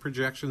economic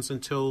projections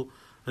until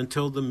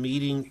the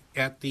meeting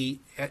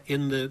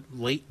in the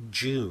late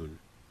June.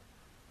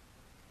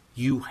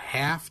 You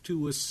have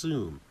to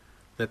assume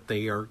that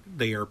they are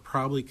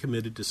probably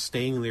committed to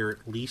staying there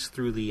at least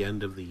through the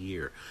end of the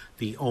year.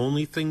 The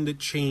only thing that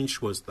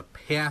changed was the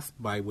path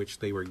by which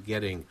they were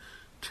getting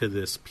to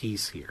this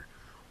piece here.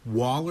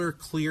 Waller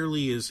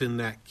clearly is in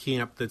that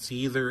camp that's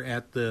either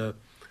at the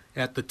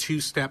 2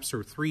 steps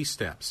or 3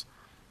 steps.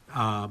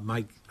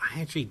 I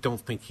actually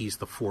don't think he's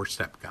the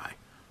 4-step guy.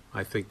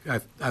 I think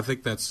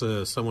that's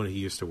someone he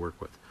used to work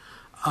with.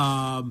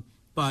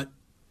 But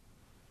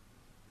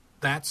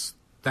that's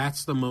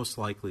the most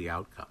likely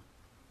outcome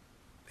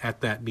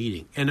at that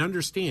meeting. And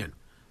understand,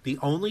 the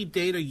only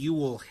data you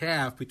will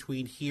have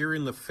between here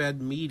and the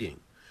Fed meeting,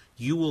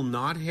 you will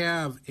not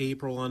have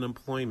April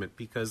unemployment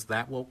because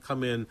that won't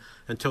come in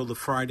until the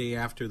Friday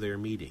after their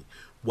meeting.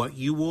 What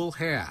you will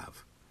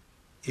have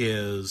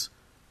is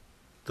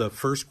the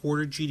first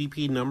quarter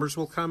GDP numbers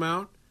will come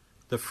out,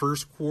 the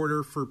first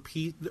quarter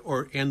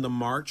and the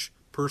March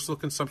personal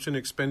consumption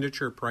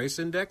expenditure price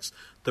index,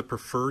 the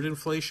preferred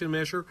inflation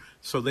measure.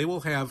 So they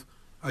will have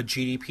a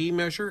GDP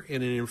measure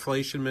and an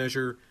inflation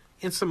measure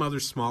and some other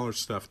smaller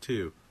stuff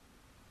too.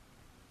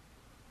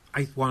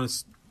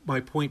 My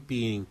point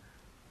being,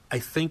 I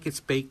think it's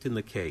baked in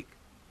the cake.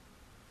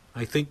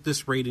 I think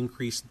this rate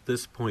increase at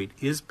this point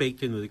is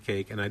baked into the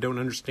cake, and I don't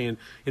understand.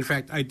 In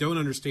fact, I don't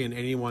understand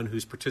anyone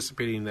who's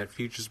participating in that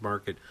futures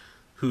market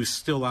who's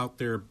still out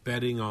there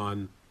betting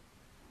on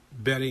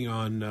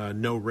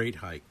no rate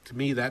hike. To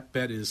me, that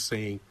bet is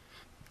saying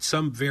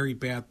some very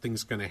bad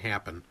thing's going to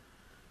happen.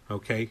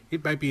 Okay,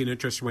 it might be an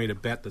interesting way to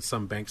bet that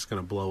some bank's going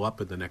to blow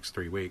up in the next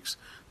 3 weeks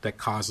that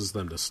causes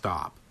them to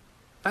stop.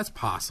 That's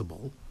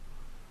possible.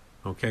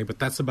 Okay, but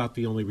that's about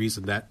the only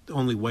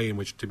way in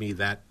which, to me,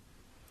 that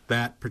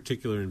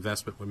particular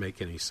investment would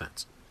make any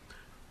sense.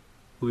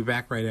 We'll be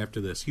back right after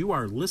this. You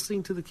are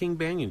listening to The King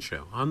Banaian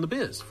Show on The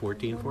Biz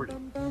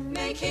 1440.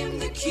 Make him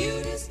the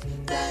cutest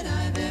that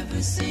I've ever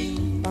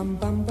seen.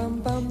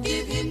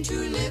 Give him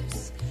 2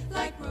 lips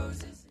like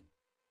roses.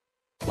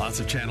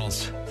 Lots of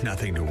channels,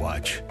 nothing to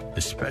watch,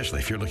 especially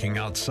if you're looking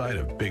outside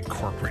of big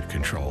corporate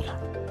control.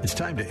 It's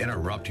time to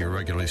interrupt your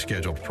regularly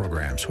scheduled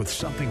programs with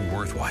something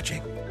worth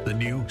watching. The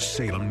new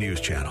Salem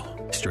News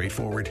Channel.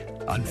 Straightforward,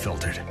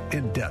 unfiltered,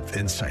 in-depth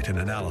insight and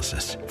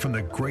analysis from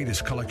the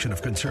greatest collection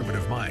of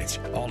conservative minds,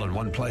 all in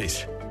one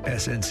place.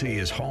 SNC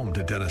is home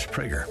to Dennis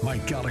Prager,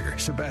 Mike Gallagher,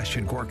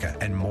 Sebastian Gorka,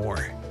 and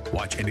more.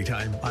 Watch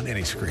anytime on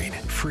any screen.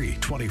 Free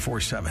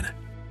 24/7.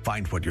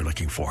 Find what you're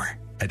looking for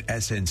at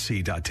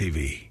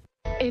snc.tv.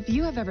 If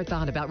you have ever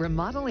thought about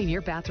remodeling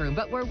your bathroom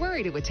but were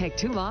worried it would take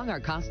too long or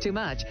cost too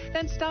much,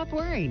 then stop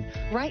worrying.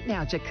 Right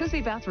now,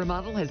 Jacuzzi Bath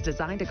Remodel has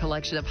designed a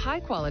collection of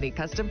high-quality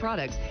custom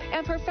products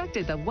and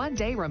perfected the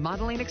one-day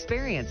remodeling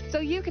experience so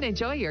you can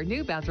enjoy your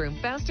new bathroom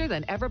faster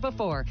than ever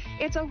before.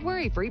 It's a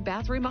worry-free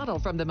bath remodel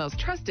from the most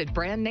trusted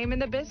brand name in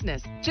the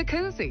business,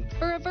 Jacuzzi.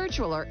 For a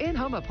virtual or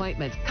in-home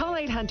appointment, call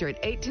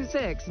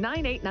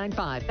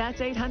 800-826-9895.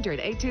 That's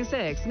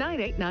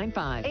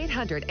 800-826-9895.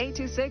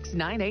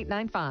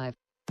 800-826-9895.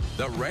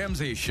 The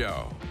Ramsey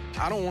Show.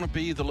 I don't want to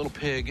be the little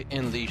pig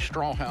in the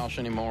straw house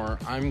anymore.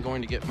 I'm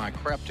going to get my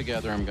crap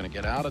together. I'm going to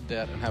get out of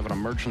debt and have an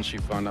emergency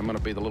fund. I'm going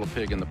to be the little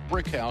pig in the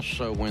brick house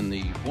so when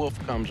the wolf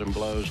comes and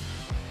blows,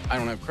 I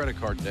don't have credit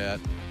card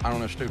debt. I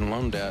don't have student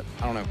loan debt.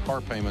 I don't have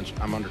car payments.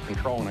 I'm under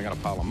control and I got a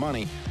pile of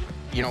money.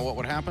 You know what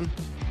would happen?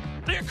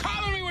 The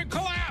economy would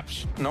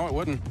collapse. No, it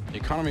wouldn't. The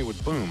economy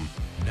would boom.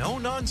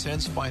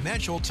 No-nonsense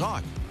financial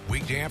talk.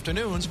 Weekday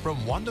afternoons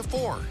from 1 to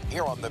 4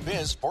 here on The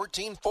Biz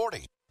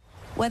 1440.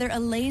 Whether a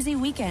lazy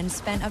weekend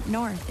spent up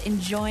north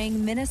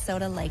enjoying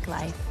Minnesota lake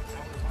life,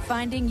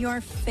 finding your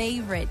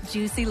favorite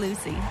Juicy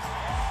Lucy,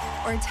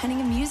 or attending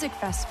a music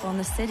festival in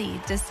the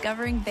city,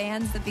 discovering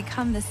bands that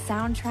become the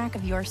soundtrack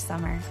of your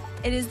summer.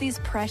 It is these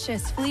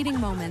precious, fleeting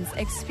moments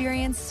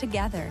experienced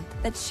together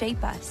that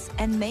shape us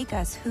and make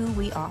us who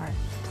we are.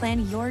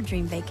 Plan your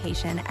dream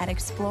vacation at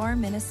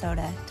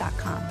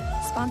exploreminnesota.com.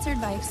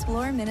 Sponsored by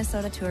Explore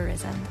Minnesota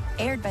Tourism.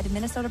 Aired by the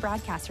Minnesota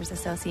Broadcasters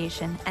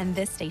Association and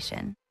this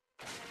station.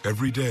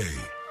 Every day,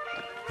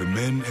 the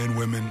men and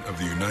women of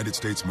the United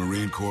States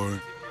Marine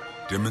Corps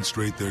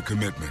demonstrate their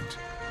commitment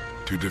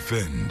to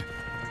defend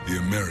the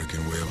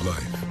American way of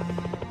life.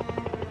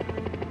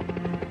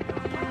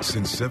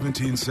 Since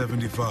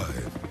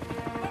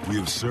 1775, we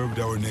have served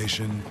our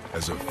nation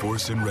as a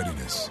force in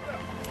readiness.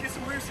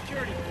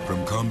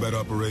 From combat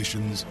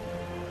operations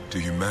to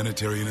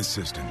humanitarian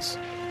assistance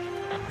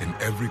in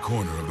every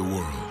corner of the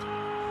world.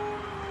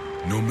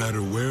 No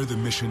matter where the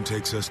mission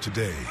takes us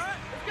today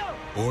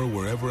or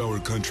wherever our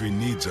country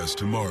needs us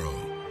tomorrow,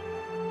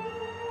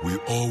 we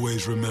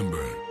always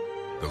remember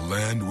the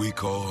land we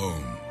call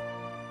home.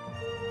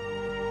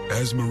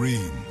 As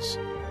Marines,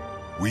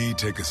 we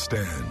take a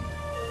stand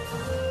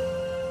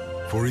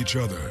for each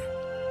other,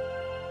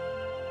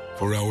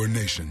 for our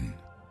nation,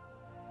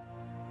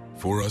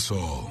 for us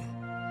all.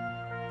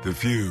 The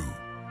few,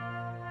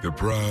 the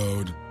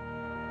proud,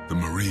 the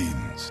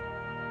Marines.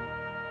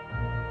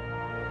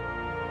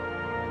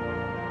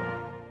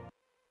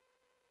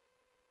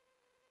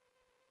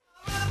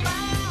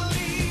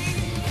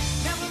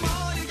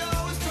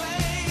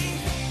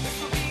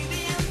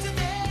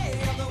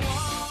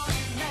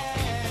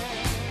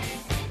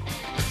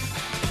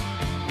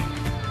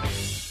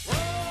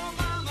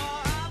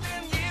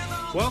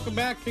 Welcome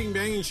back, King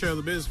Banaian Show,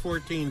 the Biz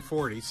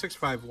 1440,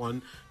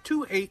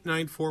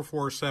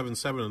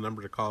 651-289-4477, the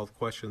number to call with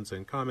questions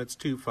and comments,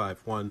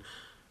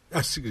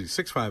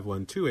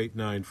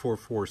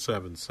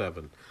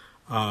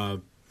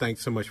 651-289-4477.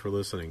 Thanks so much for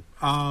listening.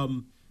 I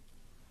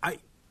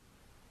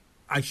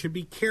should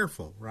be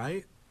careful,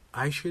 right?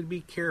 I should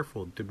be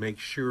careful to make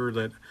sure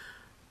that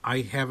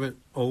I haven't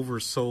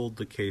oversold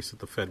the case that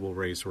the Fed will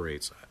raise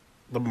rates.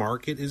 The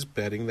market is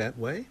betting that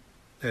way,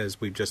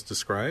 as we've just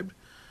described.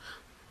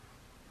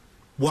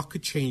 What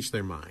could change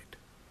their mind,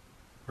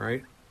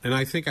 right? And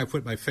I think I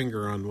put my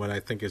finger on what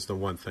I think is the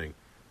one thing.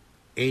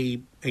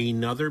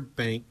 Another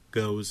bank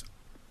goes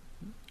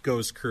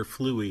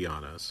kerflooey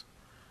on us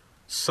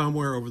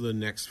somewhere over the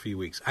next few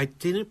weeks. I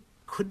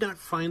could not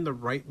find the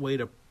right way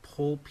to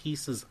pull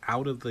pieces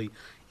out of the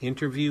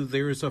interview.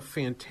 There is a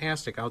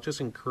fantastic, I'll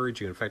just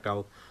encourage you. In fact,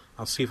 I'll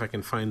see if I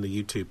can find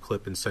the YouTube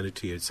clip and send it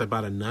to you. It's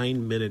about a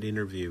 9-minute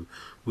interview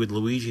with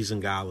Luigi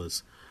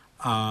Zingales,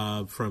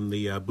 from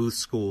the Booth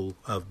School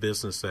of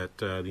Business at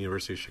the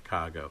University of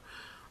Chicago.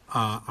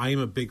 I am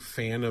a big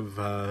fan of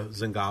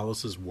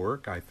Zingales'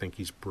 work. I think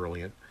he's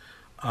brilliant.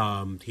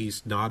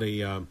 He's not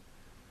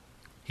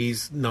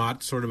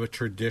sort of a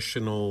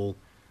traditional,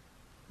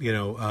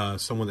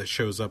 someone that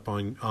shows up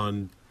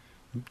on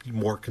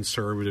more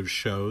conservative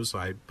shows.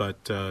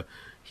 But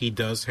he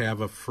does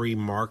have a free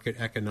market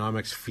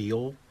economics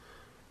feel,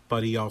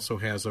 but he also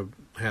has a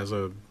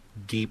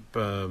deep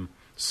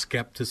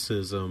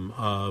skepticism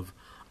of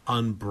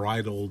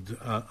unbridled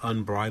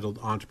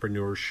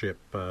entrepreneurship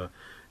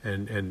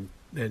and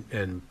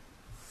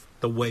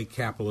the way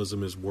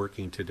capitalism is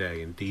working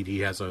today. Indeed, he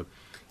has a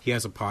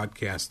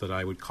podcast that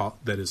I would call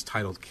that is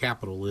titled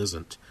 "Capital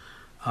Isn't."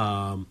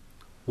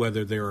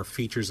 Whether there are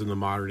features in the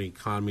modern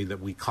economy that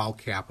we call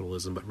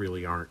capitalism but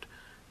really aren't,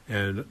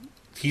 and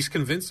he's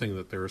convincing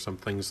that there are some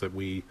things that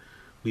we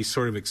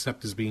sort of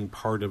accept as being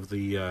part of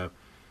the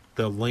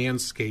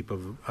landscape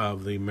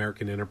of the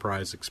American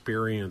enterprise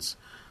experience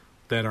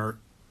that are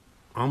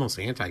almost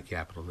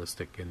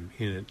anti-capitalistic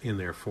in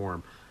their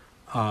form,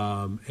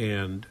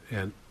 and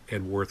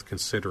worth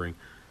considering.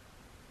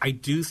 I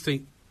do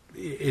think,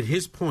 at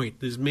his point,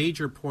 his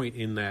major point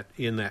in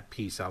that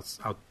piece,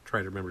 I'll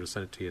try to remember to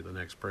send it to you at the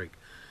next break,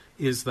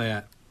 is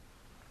that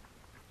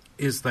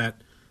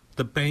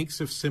the banks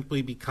have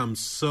simply become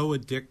so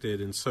addicted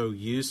and so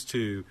used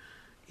to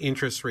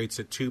interest rates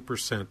at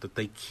 2% that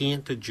they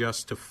can't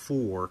adjust to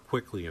 4%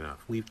 quickly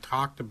enough. We've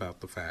talked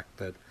about the fact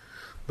that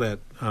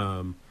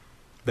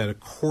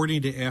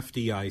according to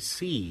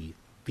FDIC,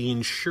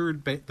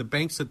 the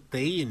banks that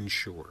they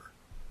insure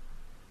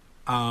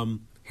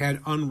had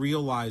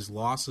unrealized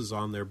losses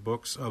on their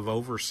books of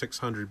over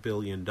 $600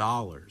 billion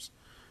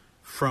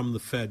from the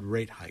Fed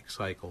rate hike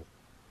cycle,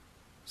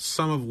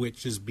 some of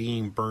which is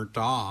being burnt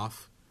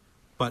off,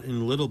 but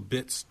in little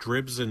bits,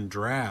 dribs and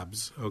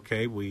drabs.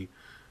 Okay,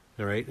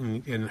 all right,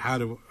 and how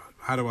do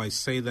I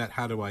say that?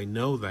 How do I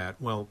know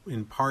that? Well,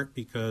 in part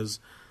because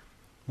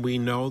We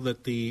know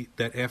that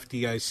that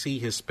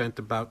FDIC has spent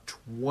about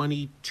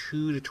 $22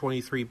 to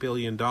 $23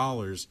 billion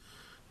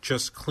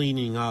just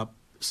cleaning up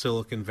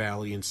Silicon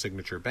Valley and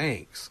Signature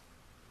banks.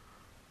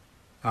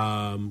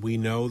 We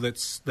know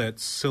that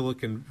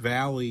Silicon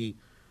Valley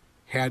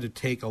had to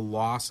take a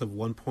loss of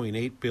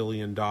 $1.8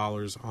 billion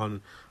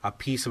on a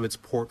piece of its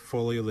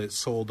portfolio that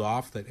sold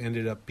off that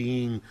ended up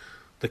being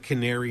the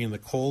canary in the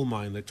coal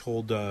mine that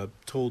told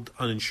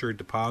uninsured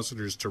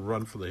depositors to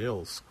run for the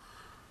hills.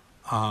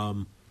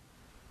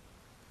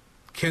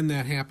 Can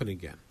that happen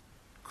again?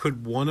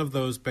 Could one of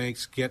those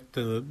banks get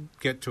to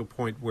a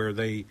point where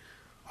they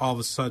all of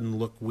a sudden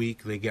look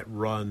weak, they get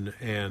run,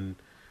 and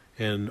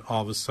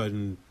all of a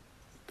sudden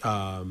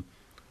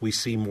we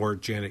see more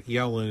Janet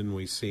Yellen,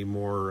 we see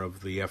more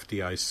of the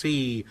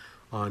FDIC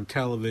on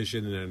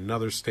television, and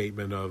another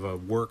statement of a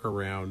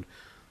workaround,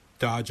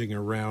 dodging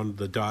around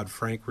the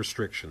Dodd-Frank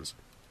restrictions?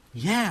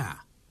 Yeah,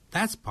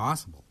 that's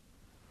possible.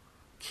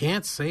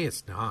 Can't say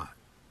it's not.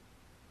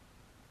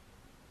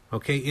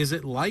 Okay, is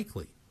it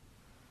likely?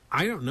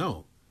 I don't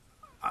know.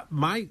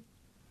 My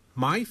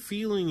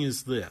feeling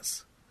is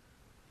this.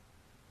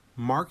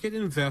 Market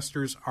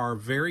investors are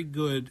very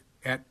good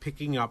at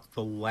picking up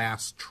the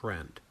last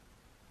trend.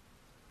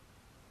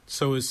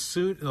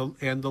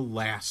 And the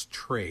last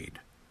trade.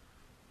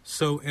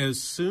 So as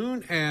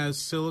soon as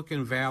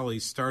Silicon Valley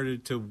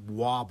started to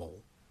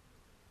wobble,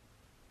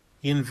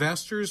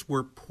 investors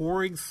were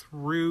pouring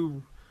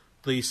through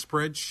the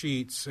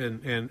spreadsheets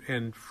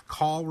and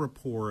call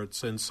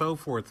reports and so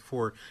forth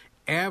for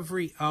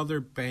every other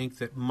bank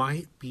that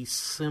might be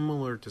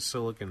similar to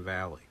Silicon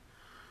Valley.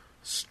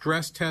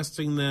 Stress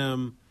testing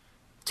them,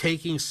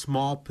 taking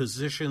small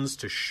positions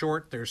to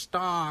short their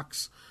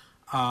stocks,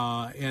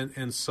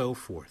 and so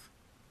forth.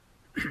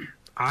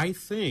 I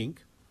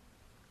think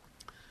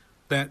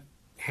that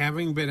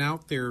having been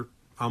out there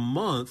a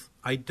month,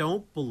 I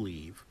don't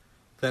believe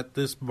that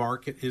this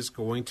market is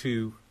going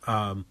to...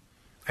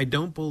 I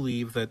don't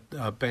believe that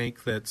a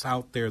bank that's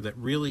out there that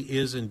really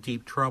is in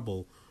deep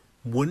trouble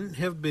wouldn't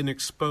have been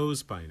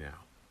exposed by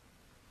now.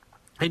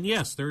 And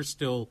yes, there's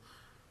still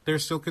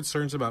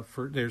concerns about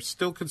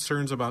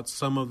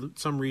some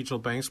regional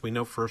banks. We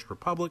know First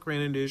Republic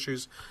ran into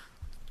issues.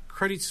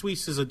 Credit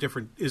Suisse is a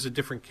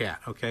different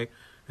cat. Okay,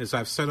 as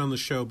I've said on the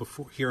show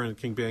before, here on the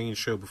King Banyan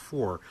show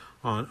before,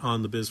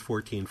 on the Biz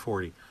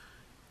 1440,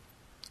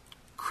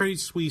 Credit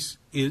Suisse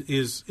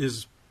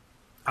is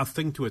a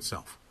thing to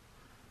itself.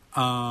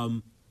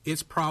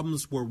 Its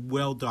problems were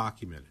well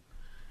documented.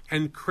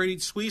 And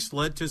Credit Suisse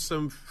led to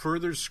some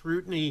further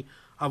scrutiny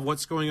of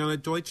what's going on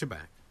at Deutsche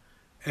Bank.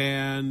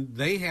 And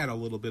they had a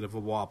little bit of a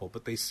wobble,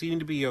 but they seem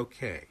to be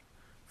okay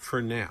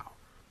for now.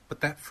 But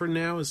that for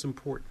now is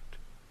important.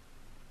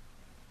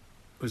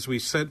 As we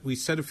said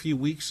a few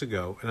weeks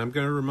ago, and I'm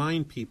going to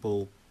remind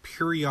people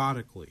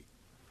periodically,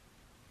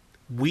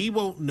 we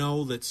won't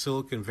know that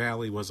Silicon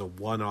Valley was a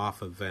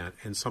one-off event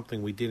and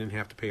something we didn't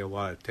have to pay a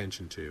lot of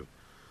attention to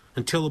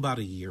until about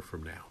a year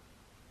from now.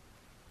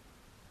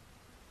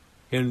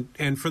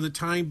 And for the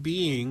time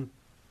being,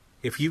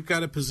 if you've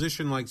got a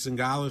position like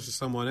Zingales or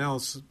someone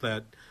else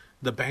that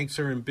the banks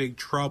are in big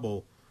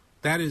trouble,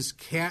 that is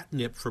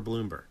catnip for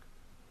Bloomberg.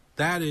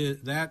 That is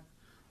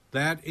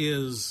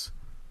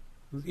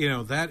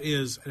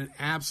an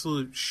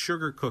absolute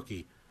sugar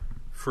cookie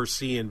for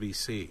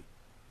CNBC.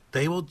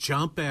 They will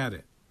jump at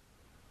it.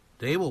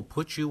 They will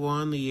put you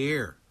on the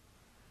air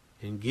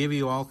and give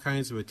you all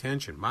kinds of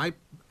attention.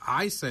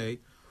 I say,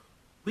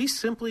 we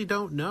simply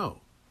don't know.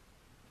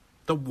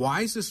 The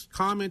wisest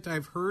comment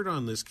I've heard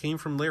on this came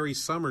from Larry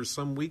Summers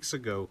some weeks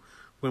ago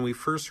when we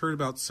first heard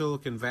about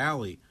Silicon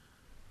Valley.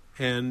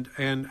 And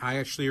I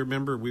actually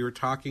remember we were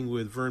talking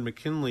with Vern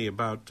McKinley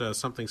about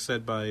something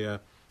said by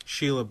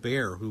Sheila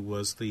Bair, who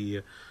was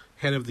the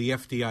head of the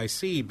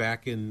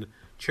FDIC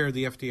chair of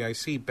the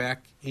FDIC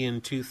back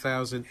in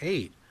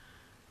 2008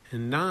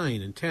 and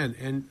 9 and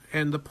 10.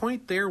 And the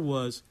point there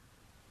was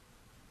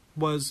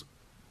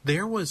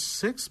there was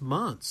 6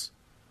 months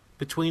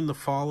between the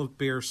fall of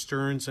Bear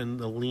Stearns and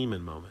the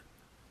Lehman moment.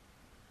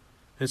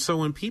 And so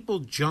when people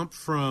jump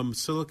from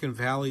Silicon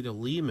Valley to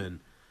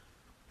Lehman,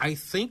 I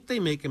think they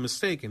make a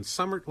mistake. And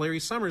Larry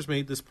Summers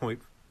made this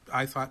point,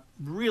 I thought,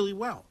 really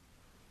well.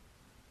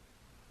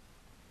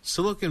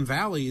 Silicon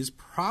Valley is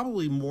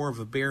probably more of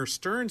a Bear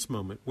Stearns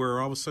moment where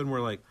all of a sudden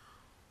we're like,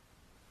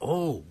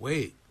 oh,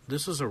 wait,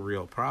 this is a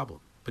real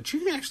problem. But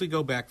you can actually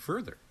go back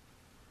further.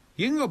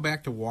 You can go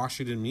back to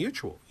Washington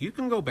Mutual. You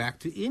can go back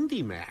to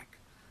IndyMac.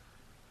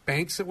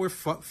 Banks that were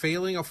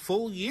failing a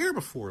full year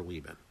before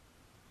Lehman.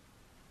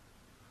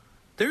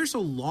 There's a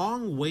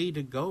long way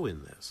to go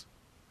in this.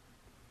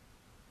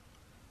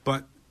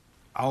 But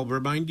I'll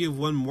remind you of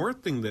one more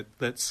thing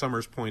that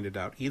Summers pointed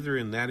out, either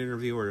in that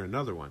interview or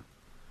another one.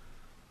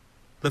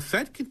 The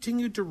Fed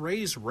continued to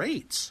raise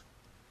rates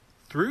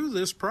through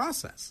this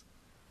process.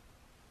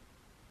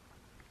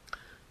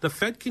 The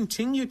Fed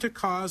continued to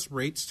cause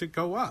rates to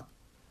go up,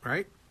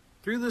 right,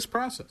 through this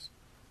process.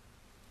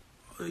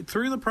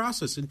 Through the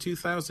process in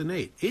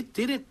 2008. It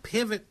didn't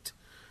pivot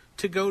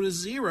to go to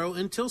zero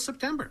until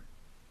September.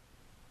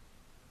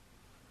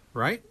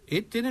 right?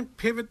 It didn't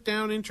pivot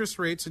down interest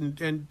rates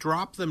and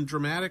drop them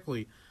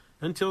dramatically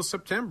until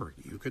September.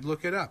 You could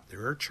look it up.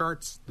 There are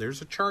charts.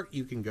 There's a chart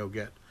you can go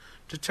get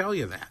to tell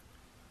you that.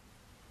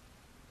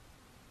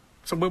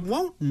 So we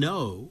won't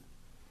know,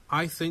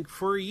 I think,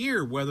 for a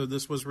year whether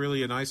this was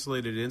really an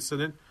isolated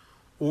incident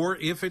or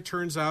if it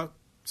turns out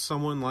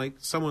someone like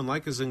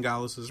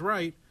Zingales is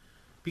right,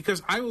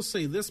 because I will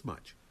say this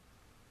much.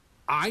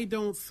 I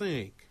don't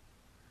think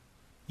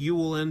you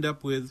will end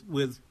up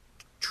with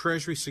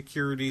Treasury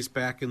securities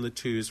back in the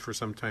twos for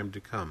some time to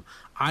come.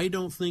 I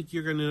don't think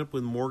you're going to end up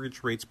with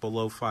mortgage rates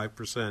below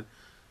 5%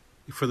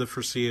 for the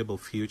foreseeable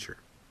future.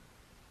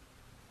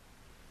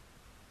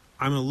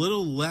 I'm a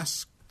little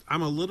less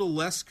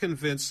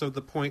convinced of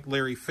the point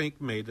Larry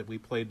Fink made that we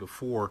played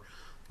before,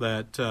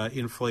 that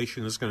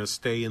inflation is going to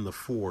stay in the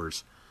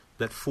fours,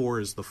 that 4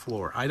 is the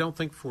floor. I don't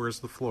think 4 is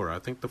the floor. I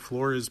think the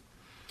floor is,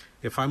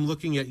 if I'm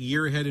looking at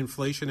year-ahead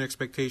inflation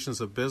expectations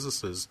of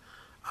businesses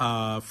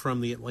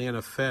from the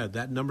Atlanta Fed,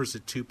 that number's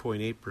at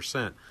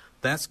 2.8%.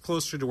 That's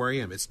closer to where I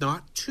am. It's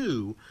not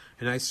 2,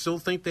 and I still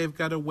think they've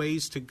got a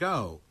ways to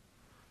go.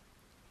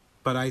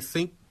 But I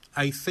think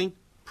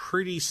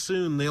pretty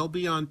soon they'll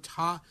be on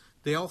top.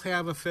 They'll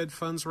have a Fed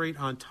funds rate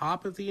on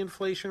top of the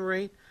inflation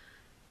rate,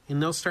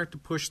 and they'll start to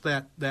push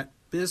that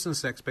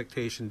business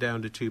expectation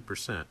down to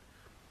 2%.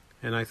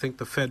 And I think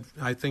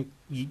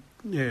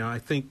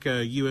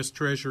U.S.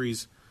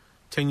 Treasuries,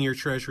 10-year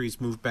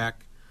Treasuries, move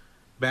back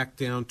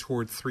down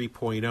toward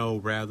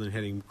 3.0 rather than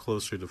heading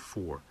closer to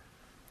 4.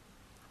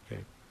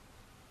 Okay,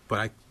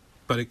 but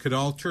it could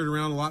all turn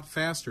around a lot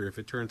faster if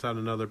it turns out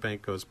another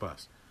bank goes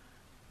bust.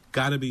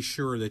 Got to be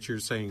sure that you're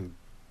saying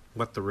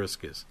what the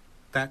risk is.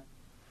 That,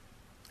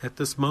 at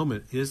this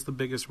moment, is the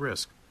biggest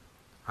risk.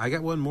 I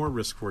got one more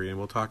risk for you, and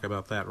we'll talk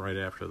about that right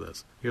after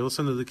this. You're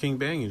listening to the King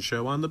Banaian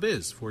Show on The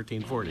Biz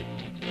 1440.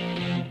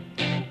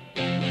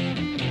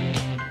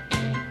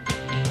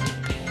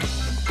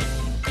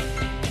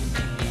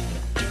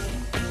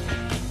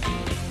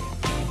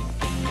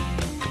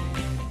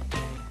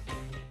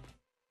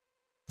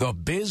 The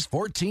Biz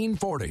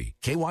 1440,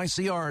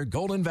 KYCR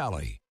Golden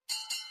Valley.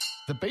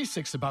 The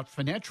Basics About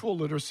Financial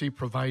Literacy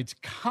provides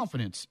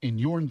confidence in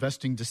your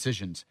investing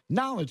decisions.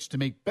 Knowledge to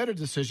make better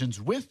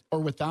decisions with or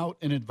without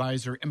an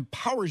advisor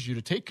empowers you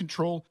to take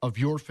control of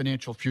your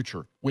financial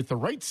future. With the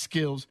right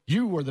skills,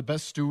 you are the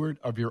best steward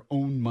of your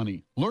own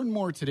money. Learn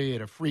more today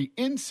at a free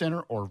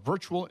in-center or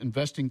virtual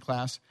investing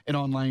class at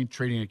Online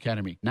Trading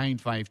Academy.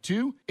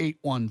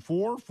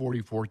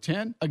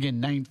 952-814-4410.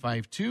 Again,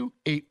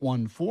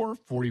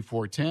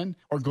 952-814-4410.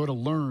 Or go to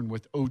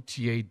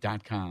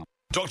learnwithota.com.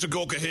 Dr.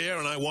 Gorka here,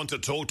 and I want to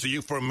talk to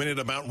you for a minute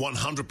about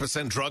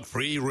 100%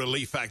 drug-free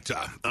Relief Factor.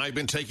 I've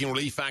been taking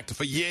Relief Factor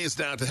for years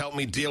now to help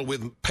me deal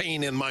with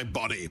pain in my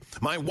body.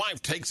 My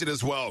wife takes it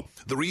as well.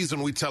 The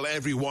reason we tell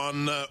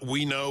everyone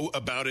we know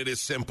about it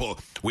is simple.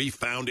 We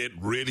found it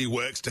really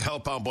works to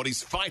help our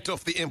bodies fight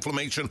off the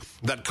inflammation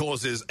that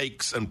causes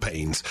aches and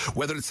pains.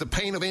 Whether it's the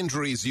pain of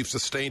injuries you've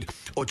sustained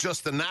or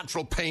just the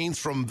natural pains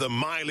from the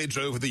mileage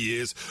over the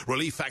years,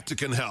 Relief Factor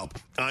can help.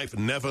 I've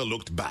never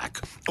looked back.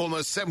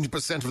 Almost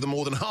 70% of the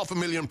more than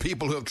 500,000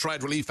 people who have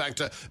tried Relief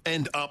Factor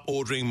end up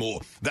ordering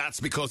more. That's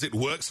because it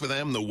works for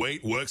them the way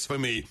it works for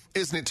me.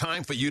 Isn't it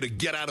time for you to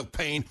get out of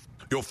pain?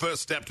 Your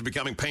first step to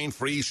becoming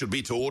pain-free should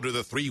be to order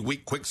the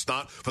 3-week quick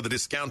start for the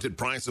discounted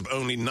price of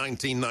only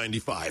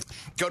 $19.95.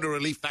 Go to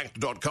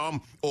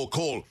ReliefFactor.com or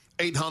call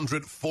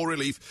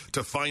 800-4RELIEF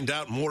to find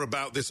out more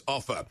about this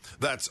offer.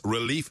 That's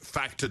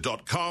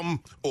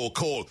ReliefFactor.com or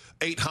call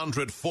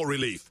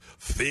 800-4RELIEF.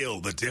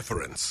 Feel the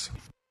difference.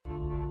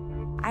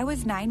 I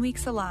was 9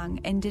 weeks along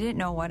and didn't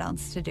know what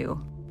else to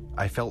do.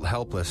 I felt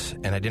helpless,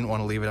 and I didn't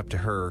want to leave it up to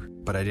her,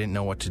 but I didn't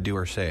know what to do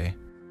or say.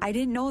 I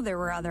didn't know there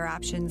were other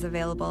options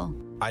available.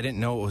 I didn't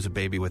know it was a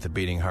baby with a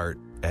beating heart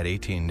at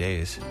 18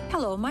 days.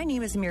 Hello, my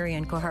name is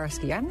Marianne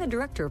Koharski. I'm the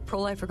director of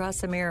Pro-Life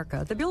Across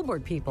America, the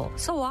Billboard people.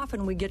 So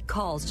often we get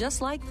calls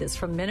just like this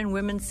from men and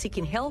women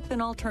seeking help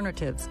and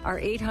alternatives. Our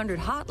 800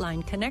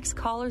 hotline connects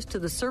callers to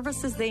the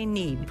services they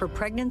need for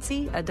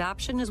pregnancy,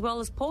 adoption, as well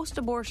as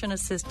post-abortion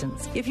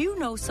assistance. If you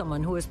know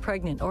someone who is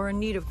pregnant or in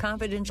need of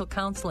confidential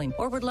counseling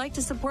or would like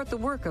to support the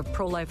work of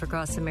Pro-Life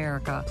Across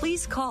America,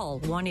 please call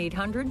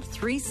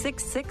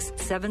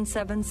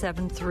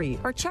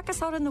 1-800-366-7773 or check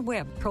us out on the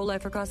web,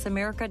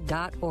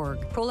 prolifeacrossamerica.org.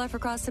 Pro-Life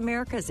Across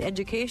America is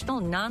educational,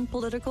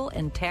 non-political,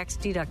 and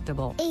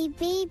tax-deductible. A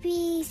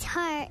baby's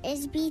heart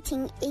is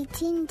beating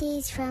 18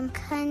 days from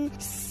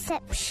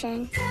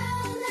conception.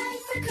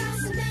 Pro-Life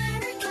Across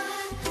America,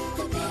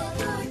 the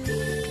Billboard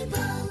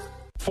people.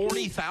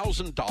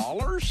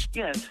 $40,000?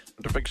 Yes.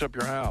 To fix up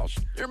your house.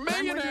 You're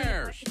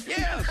millionaires.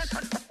 Yes.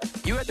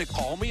 You had to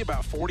call me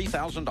about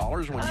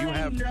 $40,000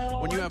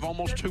 when you have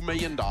almost $2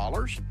 million?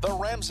 The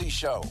Ramsey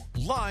Show,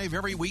 live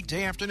every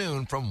weekday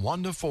afternoon from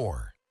 1 to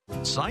 4.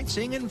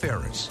 Sightseeing in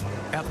Paris,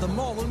 at the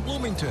mall in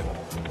Bloomington,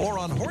 or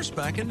on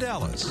horseback in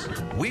Dallas.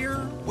 We're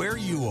where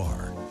you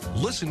are.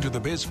 Listen to the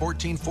Biz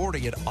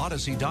 1440 at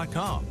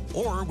Odyssey.com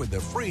or with the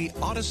free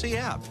Odyssey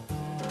app.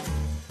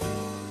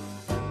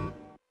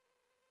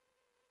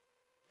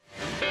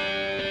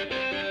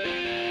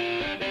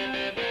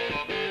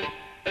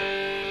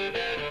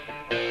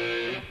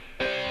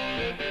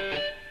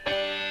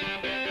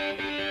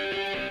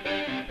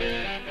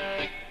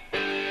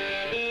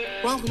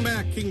 Welcome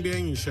back, King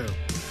Banaian Show.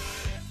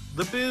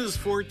 The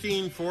Biz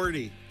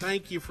 1440.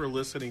 Thank you for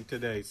listening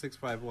today.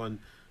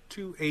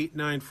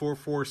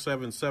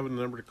 651-289-4477, the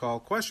number to call.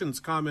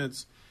 Questions,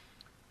 comments,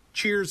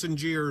 cheers and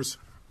jeers,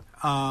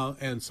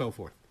 and so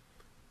forth.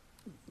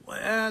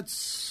 I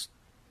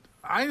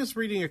was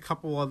reading a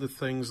couple other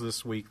things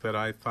this week that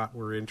I thought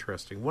were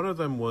interesting. One of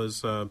them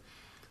was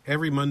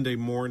every Monday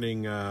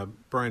morning,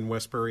 Brian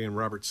Westbury and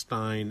Robert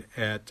Stein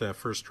at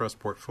First Trust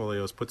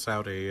Portfolios puts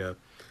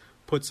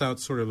out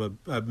sort of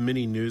a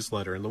mini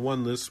newsletter. And the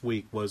one this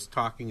week was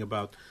talking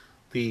about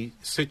the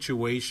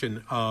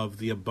situation of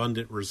the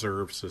abundant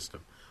reserve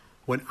system.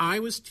 When I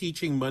was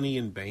teaching money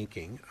in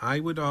banking, I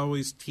would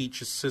always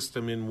teach a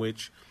system in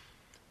which,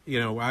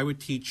 I would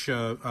teach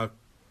a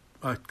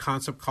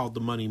concept called the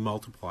money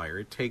multiplier.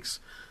 It takes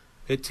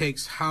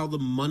how the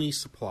money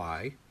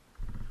supply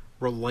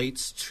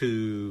relates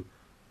to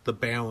the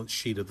balance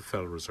sheet of the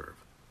Federal Reserve.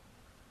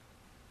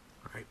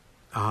 All right.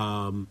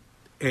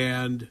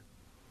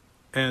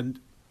 And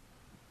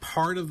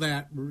part of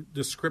that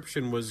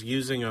description was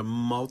using a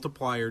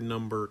multiplier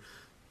number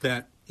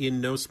that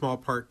in no small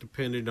part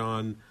depended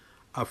on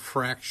a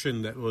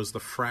fraction that was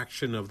the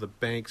fraction of the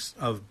banks'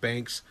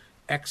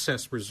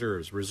 excess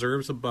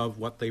reserves above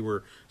what they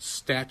were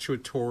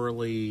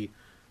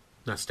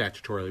not statutorily,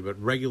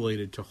 but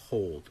regulated to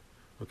hold.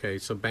 Okay,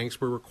 so banks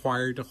were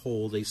required to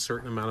hold a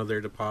certain amount of their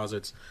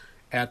deposits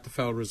at the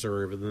Federal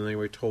Reserve, and then they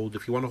were told,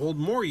 if you want to hold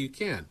more, you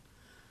can.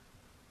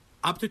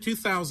 Up to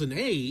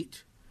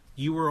 2008,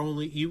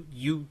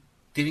 you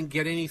didn't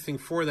get anything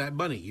for that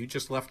money. You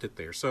just left it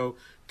there. So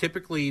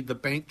typically, the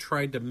bank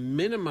tried to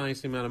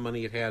minimize the amount of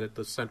money it had at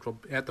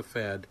the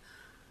Fed,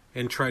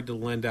 and tried to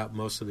lend out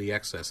most of the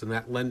excess. And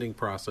that lending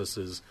process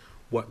is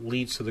what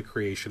leads to the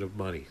creation of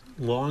money.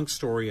 Long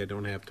story I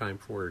don't have time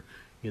for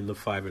in the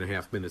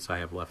 5.5 minutes I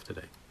have left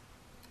today.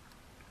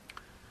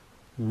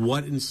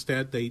 But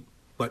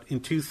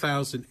in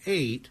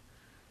 2008,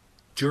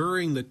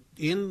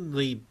 in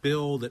the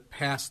bill that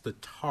passed the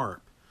TARP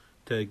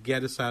to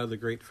get us out of the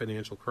great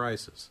financial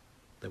crisis,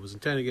 that was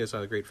intended to get us out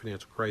of the great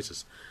financial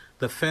crisis,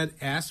 the Fed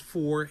asked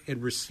for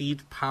and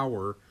received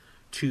power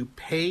to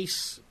pay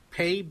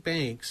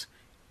banks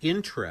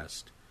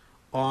interest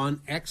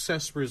on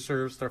excess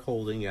reserves they're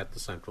holding at the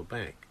central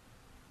bank.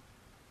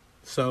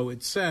 So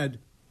it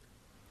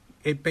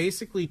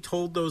basically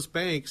told those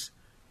banks,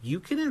 you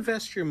can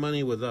invest your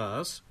money with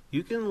us,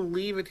 you can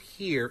leave it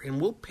here,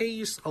 and we'll pay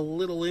you a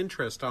little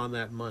interest on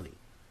that money,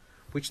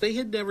 which they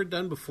had never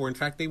done before. In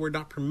fact, they were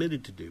not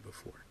permitted to do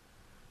before.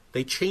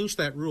 They changed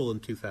that rule in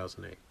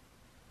 2008.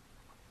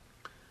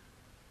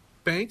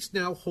 Banks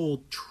now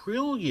hold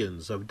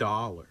trillions of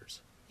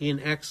dollars in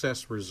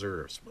excess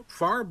reserves,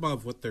 far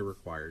above what they're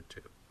required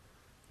to.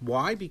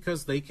 Why?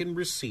 Because they can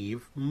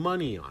receive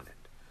money on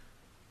it.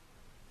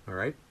 All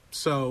right?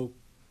 So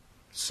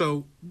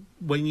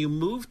when you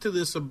move to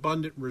this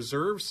abundant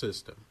reserve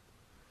system,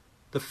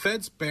 the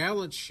Fed's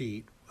balance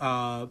sheet,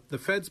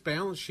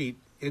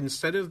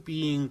 instead of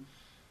being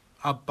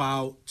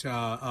about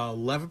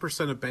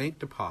 11% of bank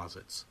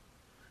deposits,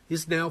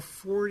 is now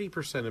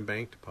 40% of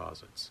bank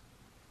deposits.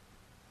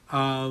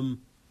 And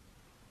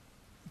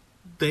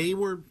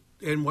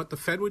what the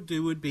Fed would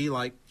do would be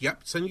like,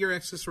 yep, send your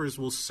excess reserves,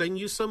 we'll send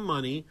you some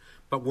money,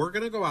 but we're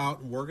going to go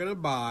out and we're going to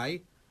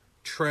buy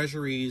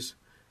treasuries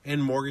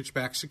and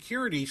mortgage-backed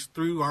securities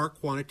through our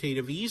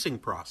quantitative easing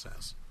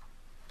process.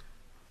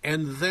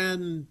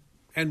 And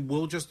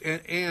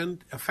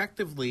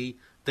effectively,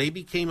 they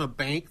became a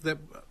bank that,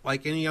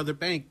 like any other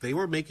bank, they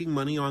were making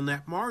money on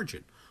that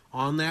margin,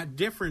 on that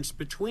difference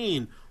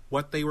between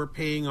what they were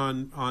paying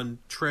on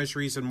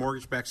treasuries and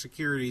mortgage-backed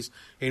securities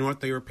and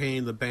what they were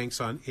paying the banks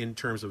on in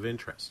terms of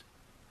interest.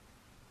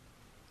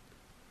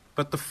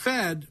 But the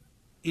Fed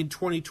in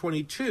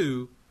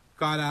 2022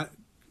 got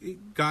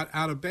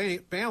out of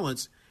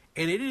balance,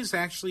 and it is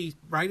actually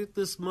right at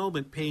this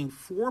moment paying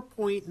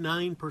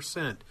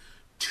 4.9%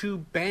 to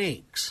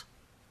banks.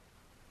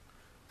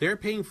 They're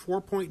paying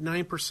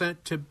 4.9%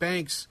 to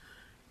banks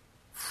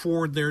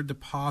for their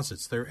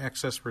deposits, their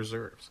excess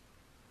reserves.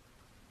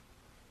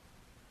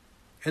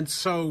 And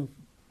so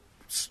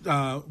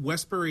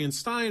Westbury and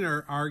Stein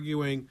are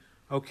arguing,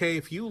 okay,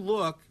 if you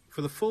look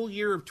for the full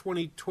year of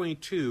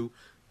 2022,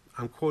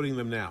 I'm quoting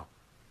them now,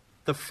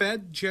 the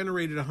Fed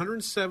generated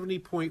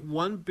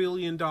 $170.1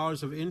 billion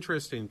of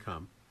interest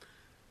income.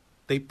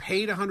 They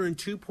paid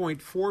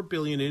 $102.4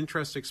 billion in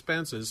interest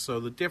expenses, so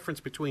the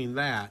difference between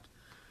that,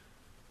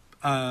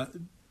 the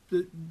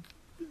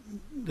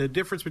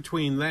difference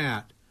between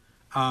that,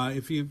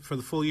 for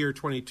the full year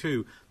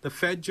 22, the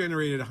Fed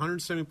generated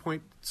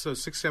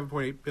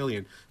 $167.8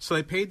 billion. So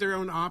they paid their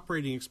own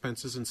operating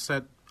expenses and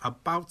sent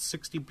about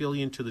 $60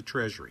 billion to the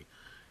Treasury.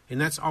 And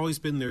that's always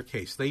been their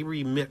case. They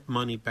remit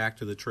money back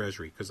to the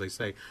Treasury because they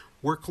say,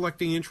 we're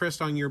collecting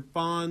interest on your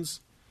bonds.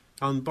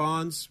 On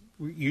bonds,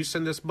 you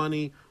send us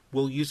money,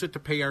 we'll use it to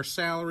pay our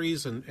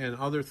salaries and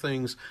other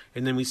things,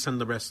 and then we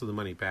send the rest of the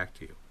money back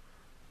to you.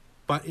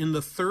 But in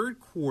the third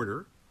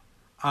quarter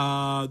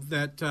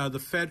that the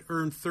Fed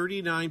earned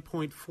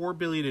 $39.4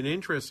 billion in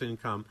interest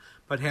income,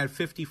 but had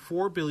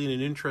 $54 billion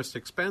in interest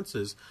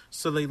expenses,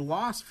 so they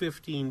lost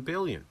 $15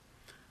 billion.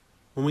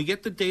 When we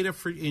get the data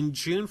in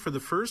June for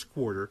the first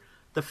quarter,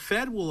 the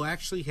Fed will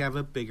actually have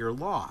a bigger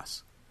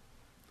loss.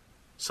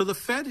 So the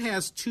Fed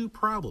has two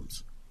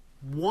problems.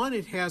 One,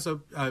 it has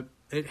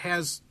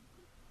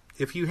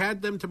if you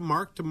had them to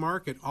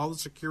market all the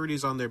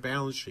securities on their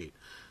balance sheet,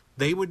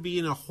 they would be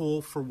in a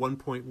hole for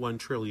 $1.1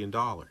 trillion.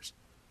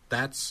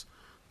 That's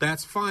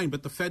fine,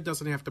 but the Fed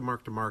doesn't have to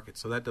market,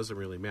 so that doesn't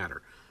really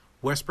matter.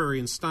 Westbury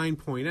and Stein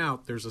point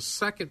out there's a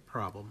second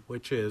problem,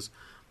 which is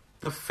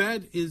the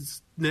Fed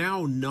is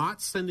now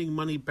not sending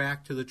money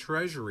back to the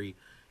Treasury.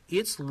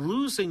 It's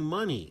losing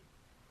money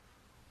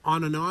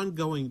on an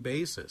ongoing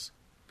basis.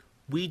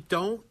 We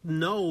don't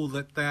know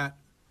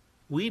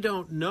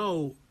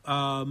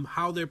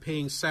how they're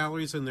paying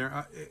salaries and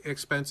their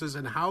expenses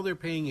and how they're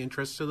paying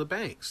interest to the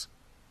banks.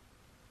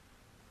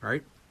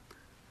 Right?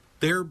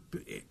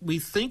 We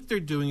think they're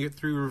doing it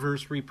through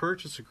reverse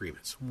repurchase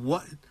agreements.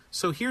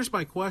 So here's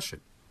my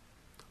question.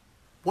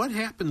 What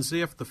happens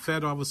if the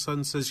Fed all of a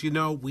sudden says,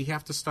 we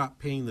have to stop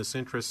paying this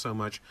interest so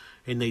much,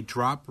 and they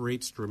drop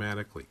rates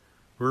dramatically?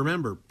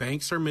 Remember,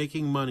 banks are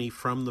making money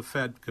from the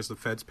Fed because the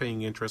Fed's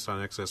paying interest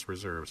on excess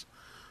reserves.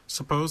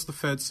 Suppose the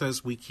Fed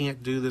says, we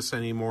can't do this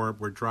anymore,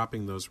 we're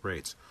dropping those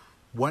rates.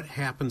 What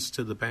happens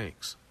to the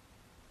banks?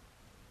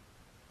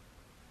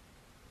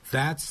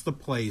 That's the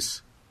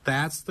place,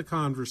 that's the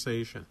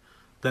conversation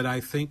that I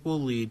think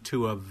will lead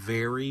to a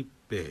very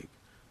big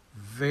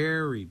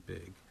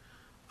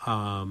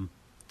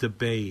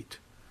debate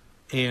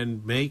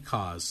and may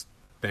cause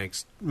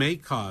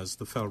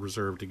the Federal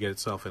Reserve to get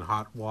itself in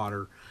hot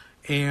water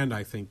and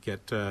I think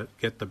get the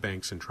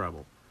banks in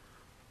trouble.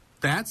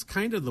 That's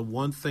kind of the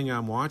one thing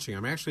I'm watching.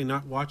 I'm actually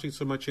not watching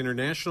so much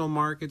international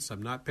markets.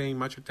 I'm not paying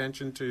much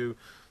attention to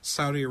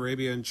Saudi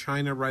Arabia and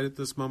China right at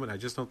this moment. I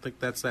just don't think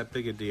that's that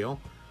big a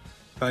deal.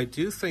 But I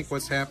do think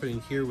what's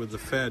happening here with the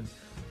Fed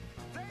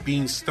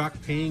being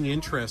stuck paying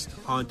interest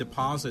on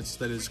deposits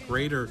that is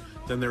greater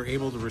than they're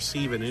able to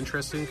receive in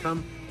interest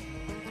income,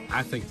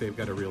 I think they've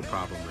got a real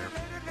problem there.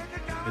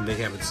 And they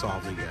haven't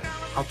solved it yet.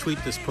 I'll tweet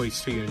this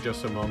post to you in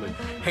just a moment.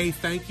 Hey,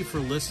 thank you for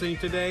listening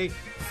today.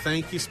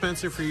 Thank you,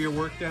 Spencer, for your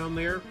work down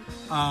there.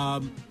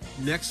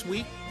 Next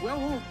week,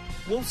 we'll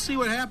see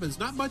what happens.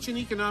 Not much in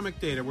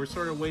economic data. We're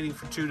sort of waiting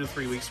for 2 to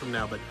 3 weeks from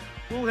now, but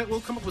we'll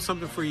come up with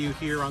something for you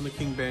here on the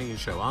King Banging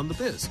Show on the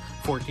Biz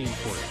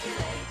 1440.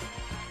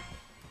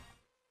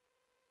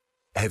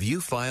 Have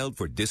you filed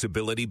for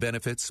disability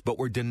benefits but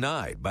were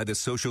denied by the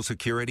Social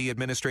Security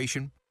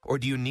Administration? Or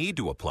do you need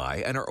to apply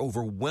and are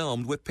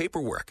overwhelmed with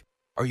paperwork?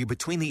 Are you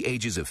between the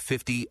ages of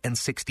 50 and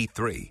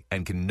 63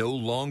 and can no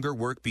longer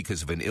work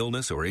because of an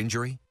illness or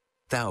injury?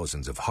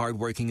 Thousands of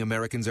hardworking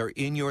Americans are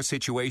in your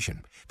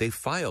situation. They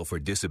file for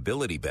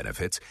disability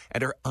benefits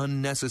and are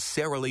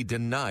unnecessarily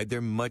denied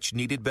their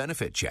much-needed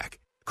benefit check.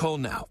 Call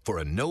now for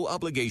a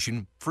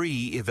no-obligation,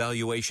 free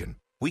evaluation.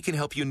 We can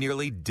help you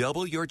nearly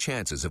double your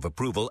chances of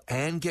approval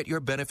and get your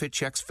benefit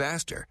checks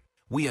faster.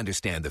 We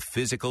understand the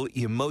physical,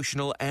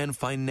 emotional, and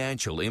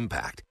financial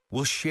impact.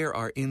 We'll share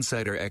our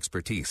insider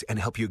expertise and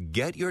help you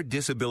get your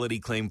disability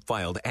claim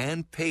filed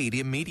and paid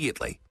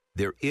immediately.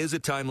 There is a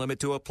time limit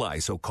to apply,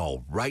 so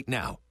call right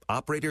now.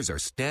 Operators are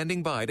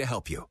standing by to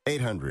help you.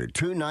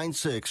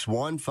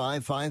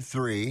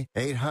 800-296-1553.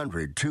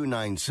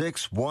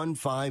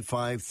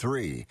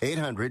 800-296-1553.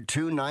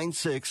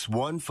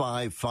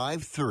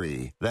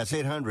 800-296-1553. That's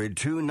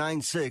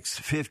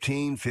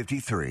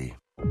 800-296-1553.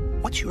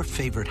 What's your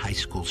favorite high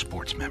school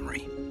sports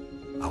memory?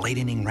 A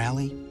late-inning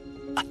rally?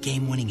 A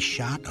game-winning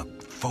shot? A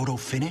photo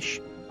finish?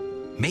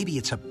 Maybe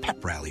it's a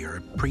pep rally or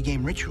a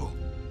pregame ritual.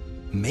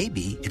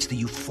 Maybe it's the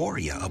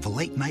euphoria of a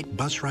late-night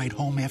bus ride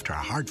home after a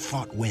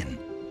hard-fought win.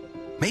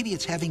 Maybe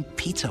it's having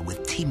pizza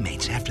with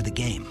teammates after the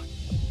game.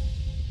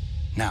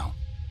 Now,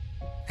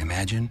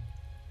 imagine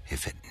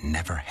if it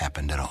never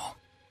happened at all.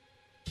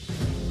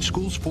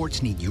 School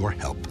sports need your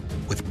help.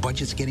 With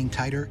budgets getting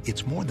tighter,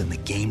 it's more than the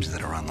games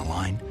that are on the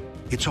line.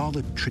 It's all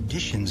the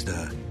traditions,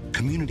 the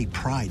community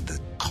pride, the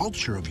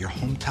culture of your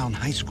hometown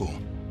high school.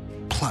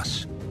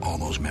 Plus, all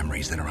those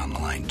memories that are on the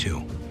line,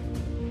 too.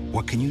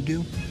 What can you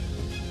do?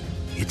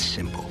 It's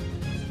simple.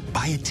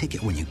 Buy a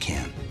ticket when you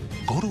can.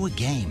 Go to a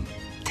game.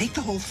 Take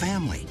the whole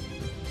family.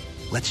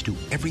 Let's do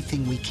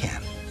everything we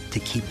can to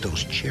keep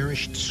those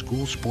cherished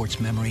school sports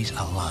memories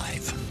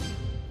alive.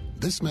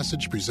 This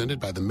message presented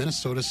by the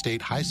Minnesota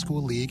State High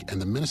School League and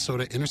the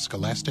Minnesota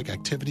Interscholastic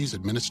Activities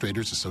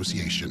Administrators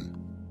Association.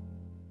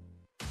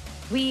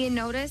 We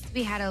noticed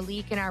we had a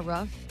leak in our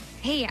roof.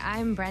 Hey,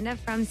 I'm Brenda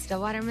from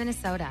Stillwater,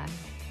 Minnesota.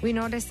 We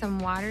noticed some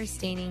water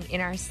staining in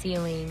our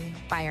ceiling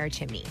by our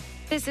chimney.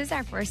 This is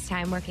our first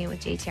time working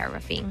with JTR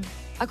Roofing.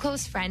 A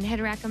close friend had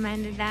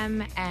recommended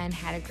them and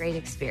had a great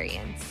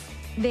experience.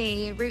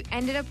 They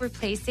ended up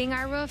replacing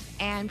our roof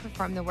and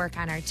performed the work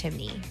on our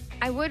chimney.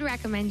 I would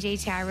recommend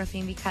JTR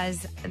Roofing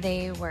because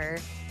they were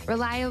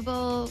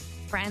reliable,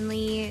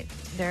 friendly,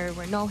 there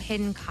were no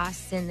hidden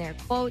costs in their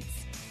quotes,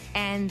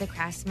 and the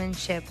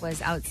craftsmanship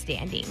was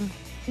outstanding.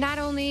 Not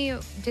only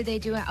did they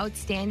do an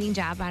outstanding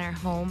job on our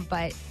home,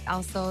 but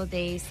also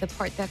they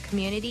support the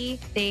community.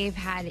 They've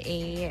had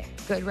a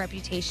good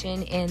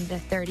reputation in the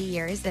 30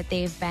 years that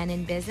they've been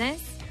in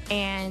business.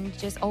 And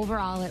just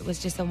overall, it was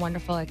just a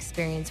wonderful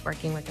experience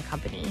working with the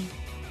company.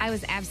 I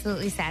was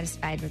absolutely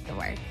satisfied with the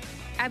work.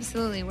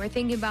 Absolutely. We're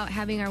thinking about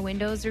having our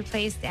windows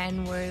replaced,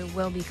 and we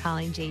will be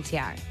calling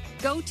JTR.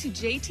 Go to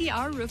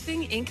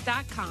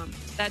jtrroofinginc.com.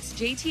 That's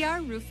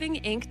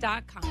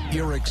jtrroofinginc.com.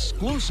 Your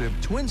exclusive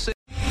Twin Cities.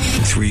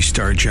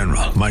 3-star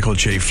General Michael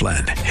J.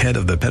 Flynn, head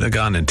of the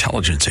Pentagon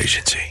Intelligence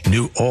Agency,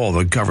 knew all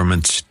the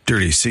government's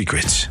dirty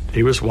secrets.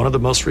 He was one of the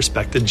most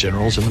respected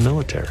generals in the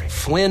military.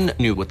 Flynn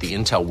knew what the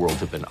intel world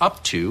had been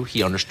up to.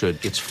 He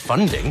understood its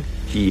funding.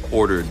 He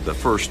ordered the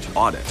first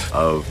audit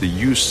of the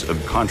use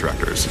of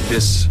contractors.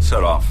 This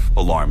set off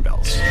alarm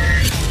bells.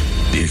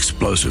 The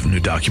explosive new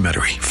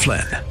documentary,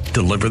 Flynn,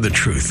 Deliver the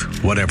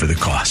Truth, Whatever the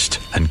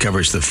Cost,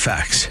 uncovers the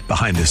facts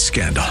behind this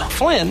scandal.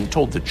 Flynn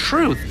told the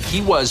truth.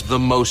 He was the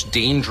most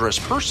dangerous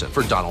person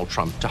for Donald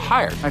Trump to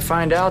hire. I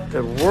find out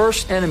the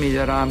worst enemy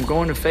that I'm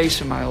going to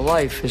face in my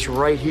life is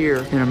right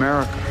here in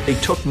America. They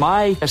took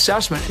my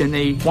assessment and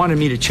they wanted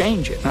me to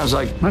change it. And I was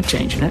like, I'm not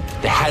changing it.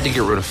 They had to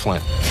get rid of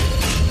Flynn.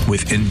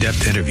 With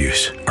in-depth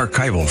interviews,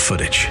 archival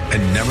footage,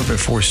 and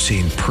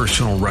never-before-seen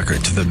personal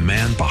records of the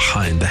man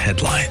behind the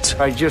headlines.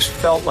 I just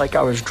felt like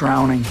I was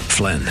drowning.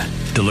 Flynn,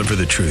 Deliver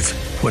the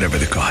Truth, Whatever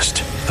the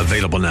Cost.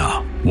 Available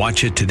now.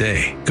 Watch it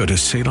today. Go to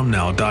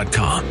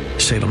salemnow.com.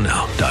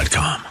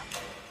 salemnow.com.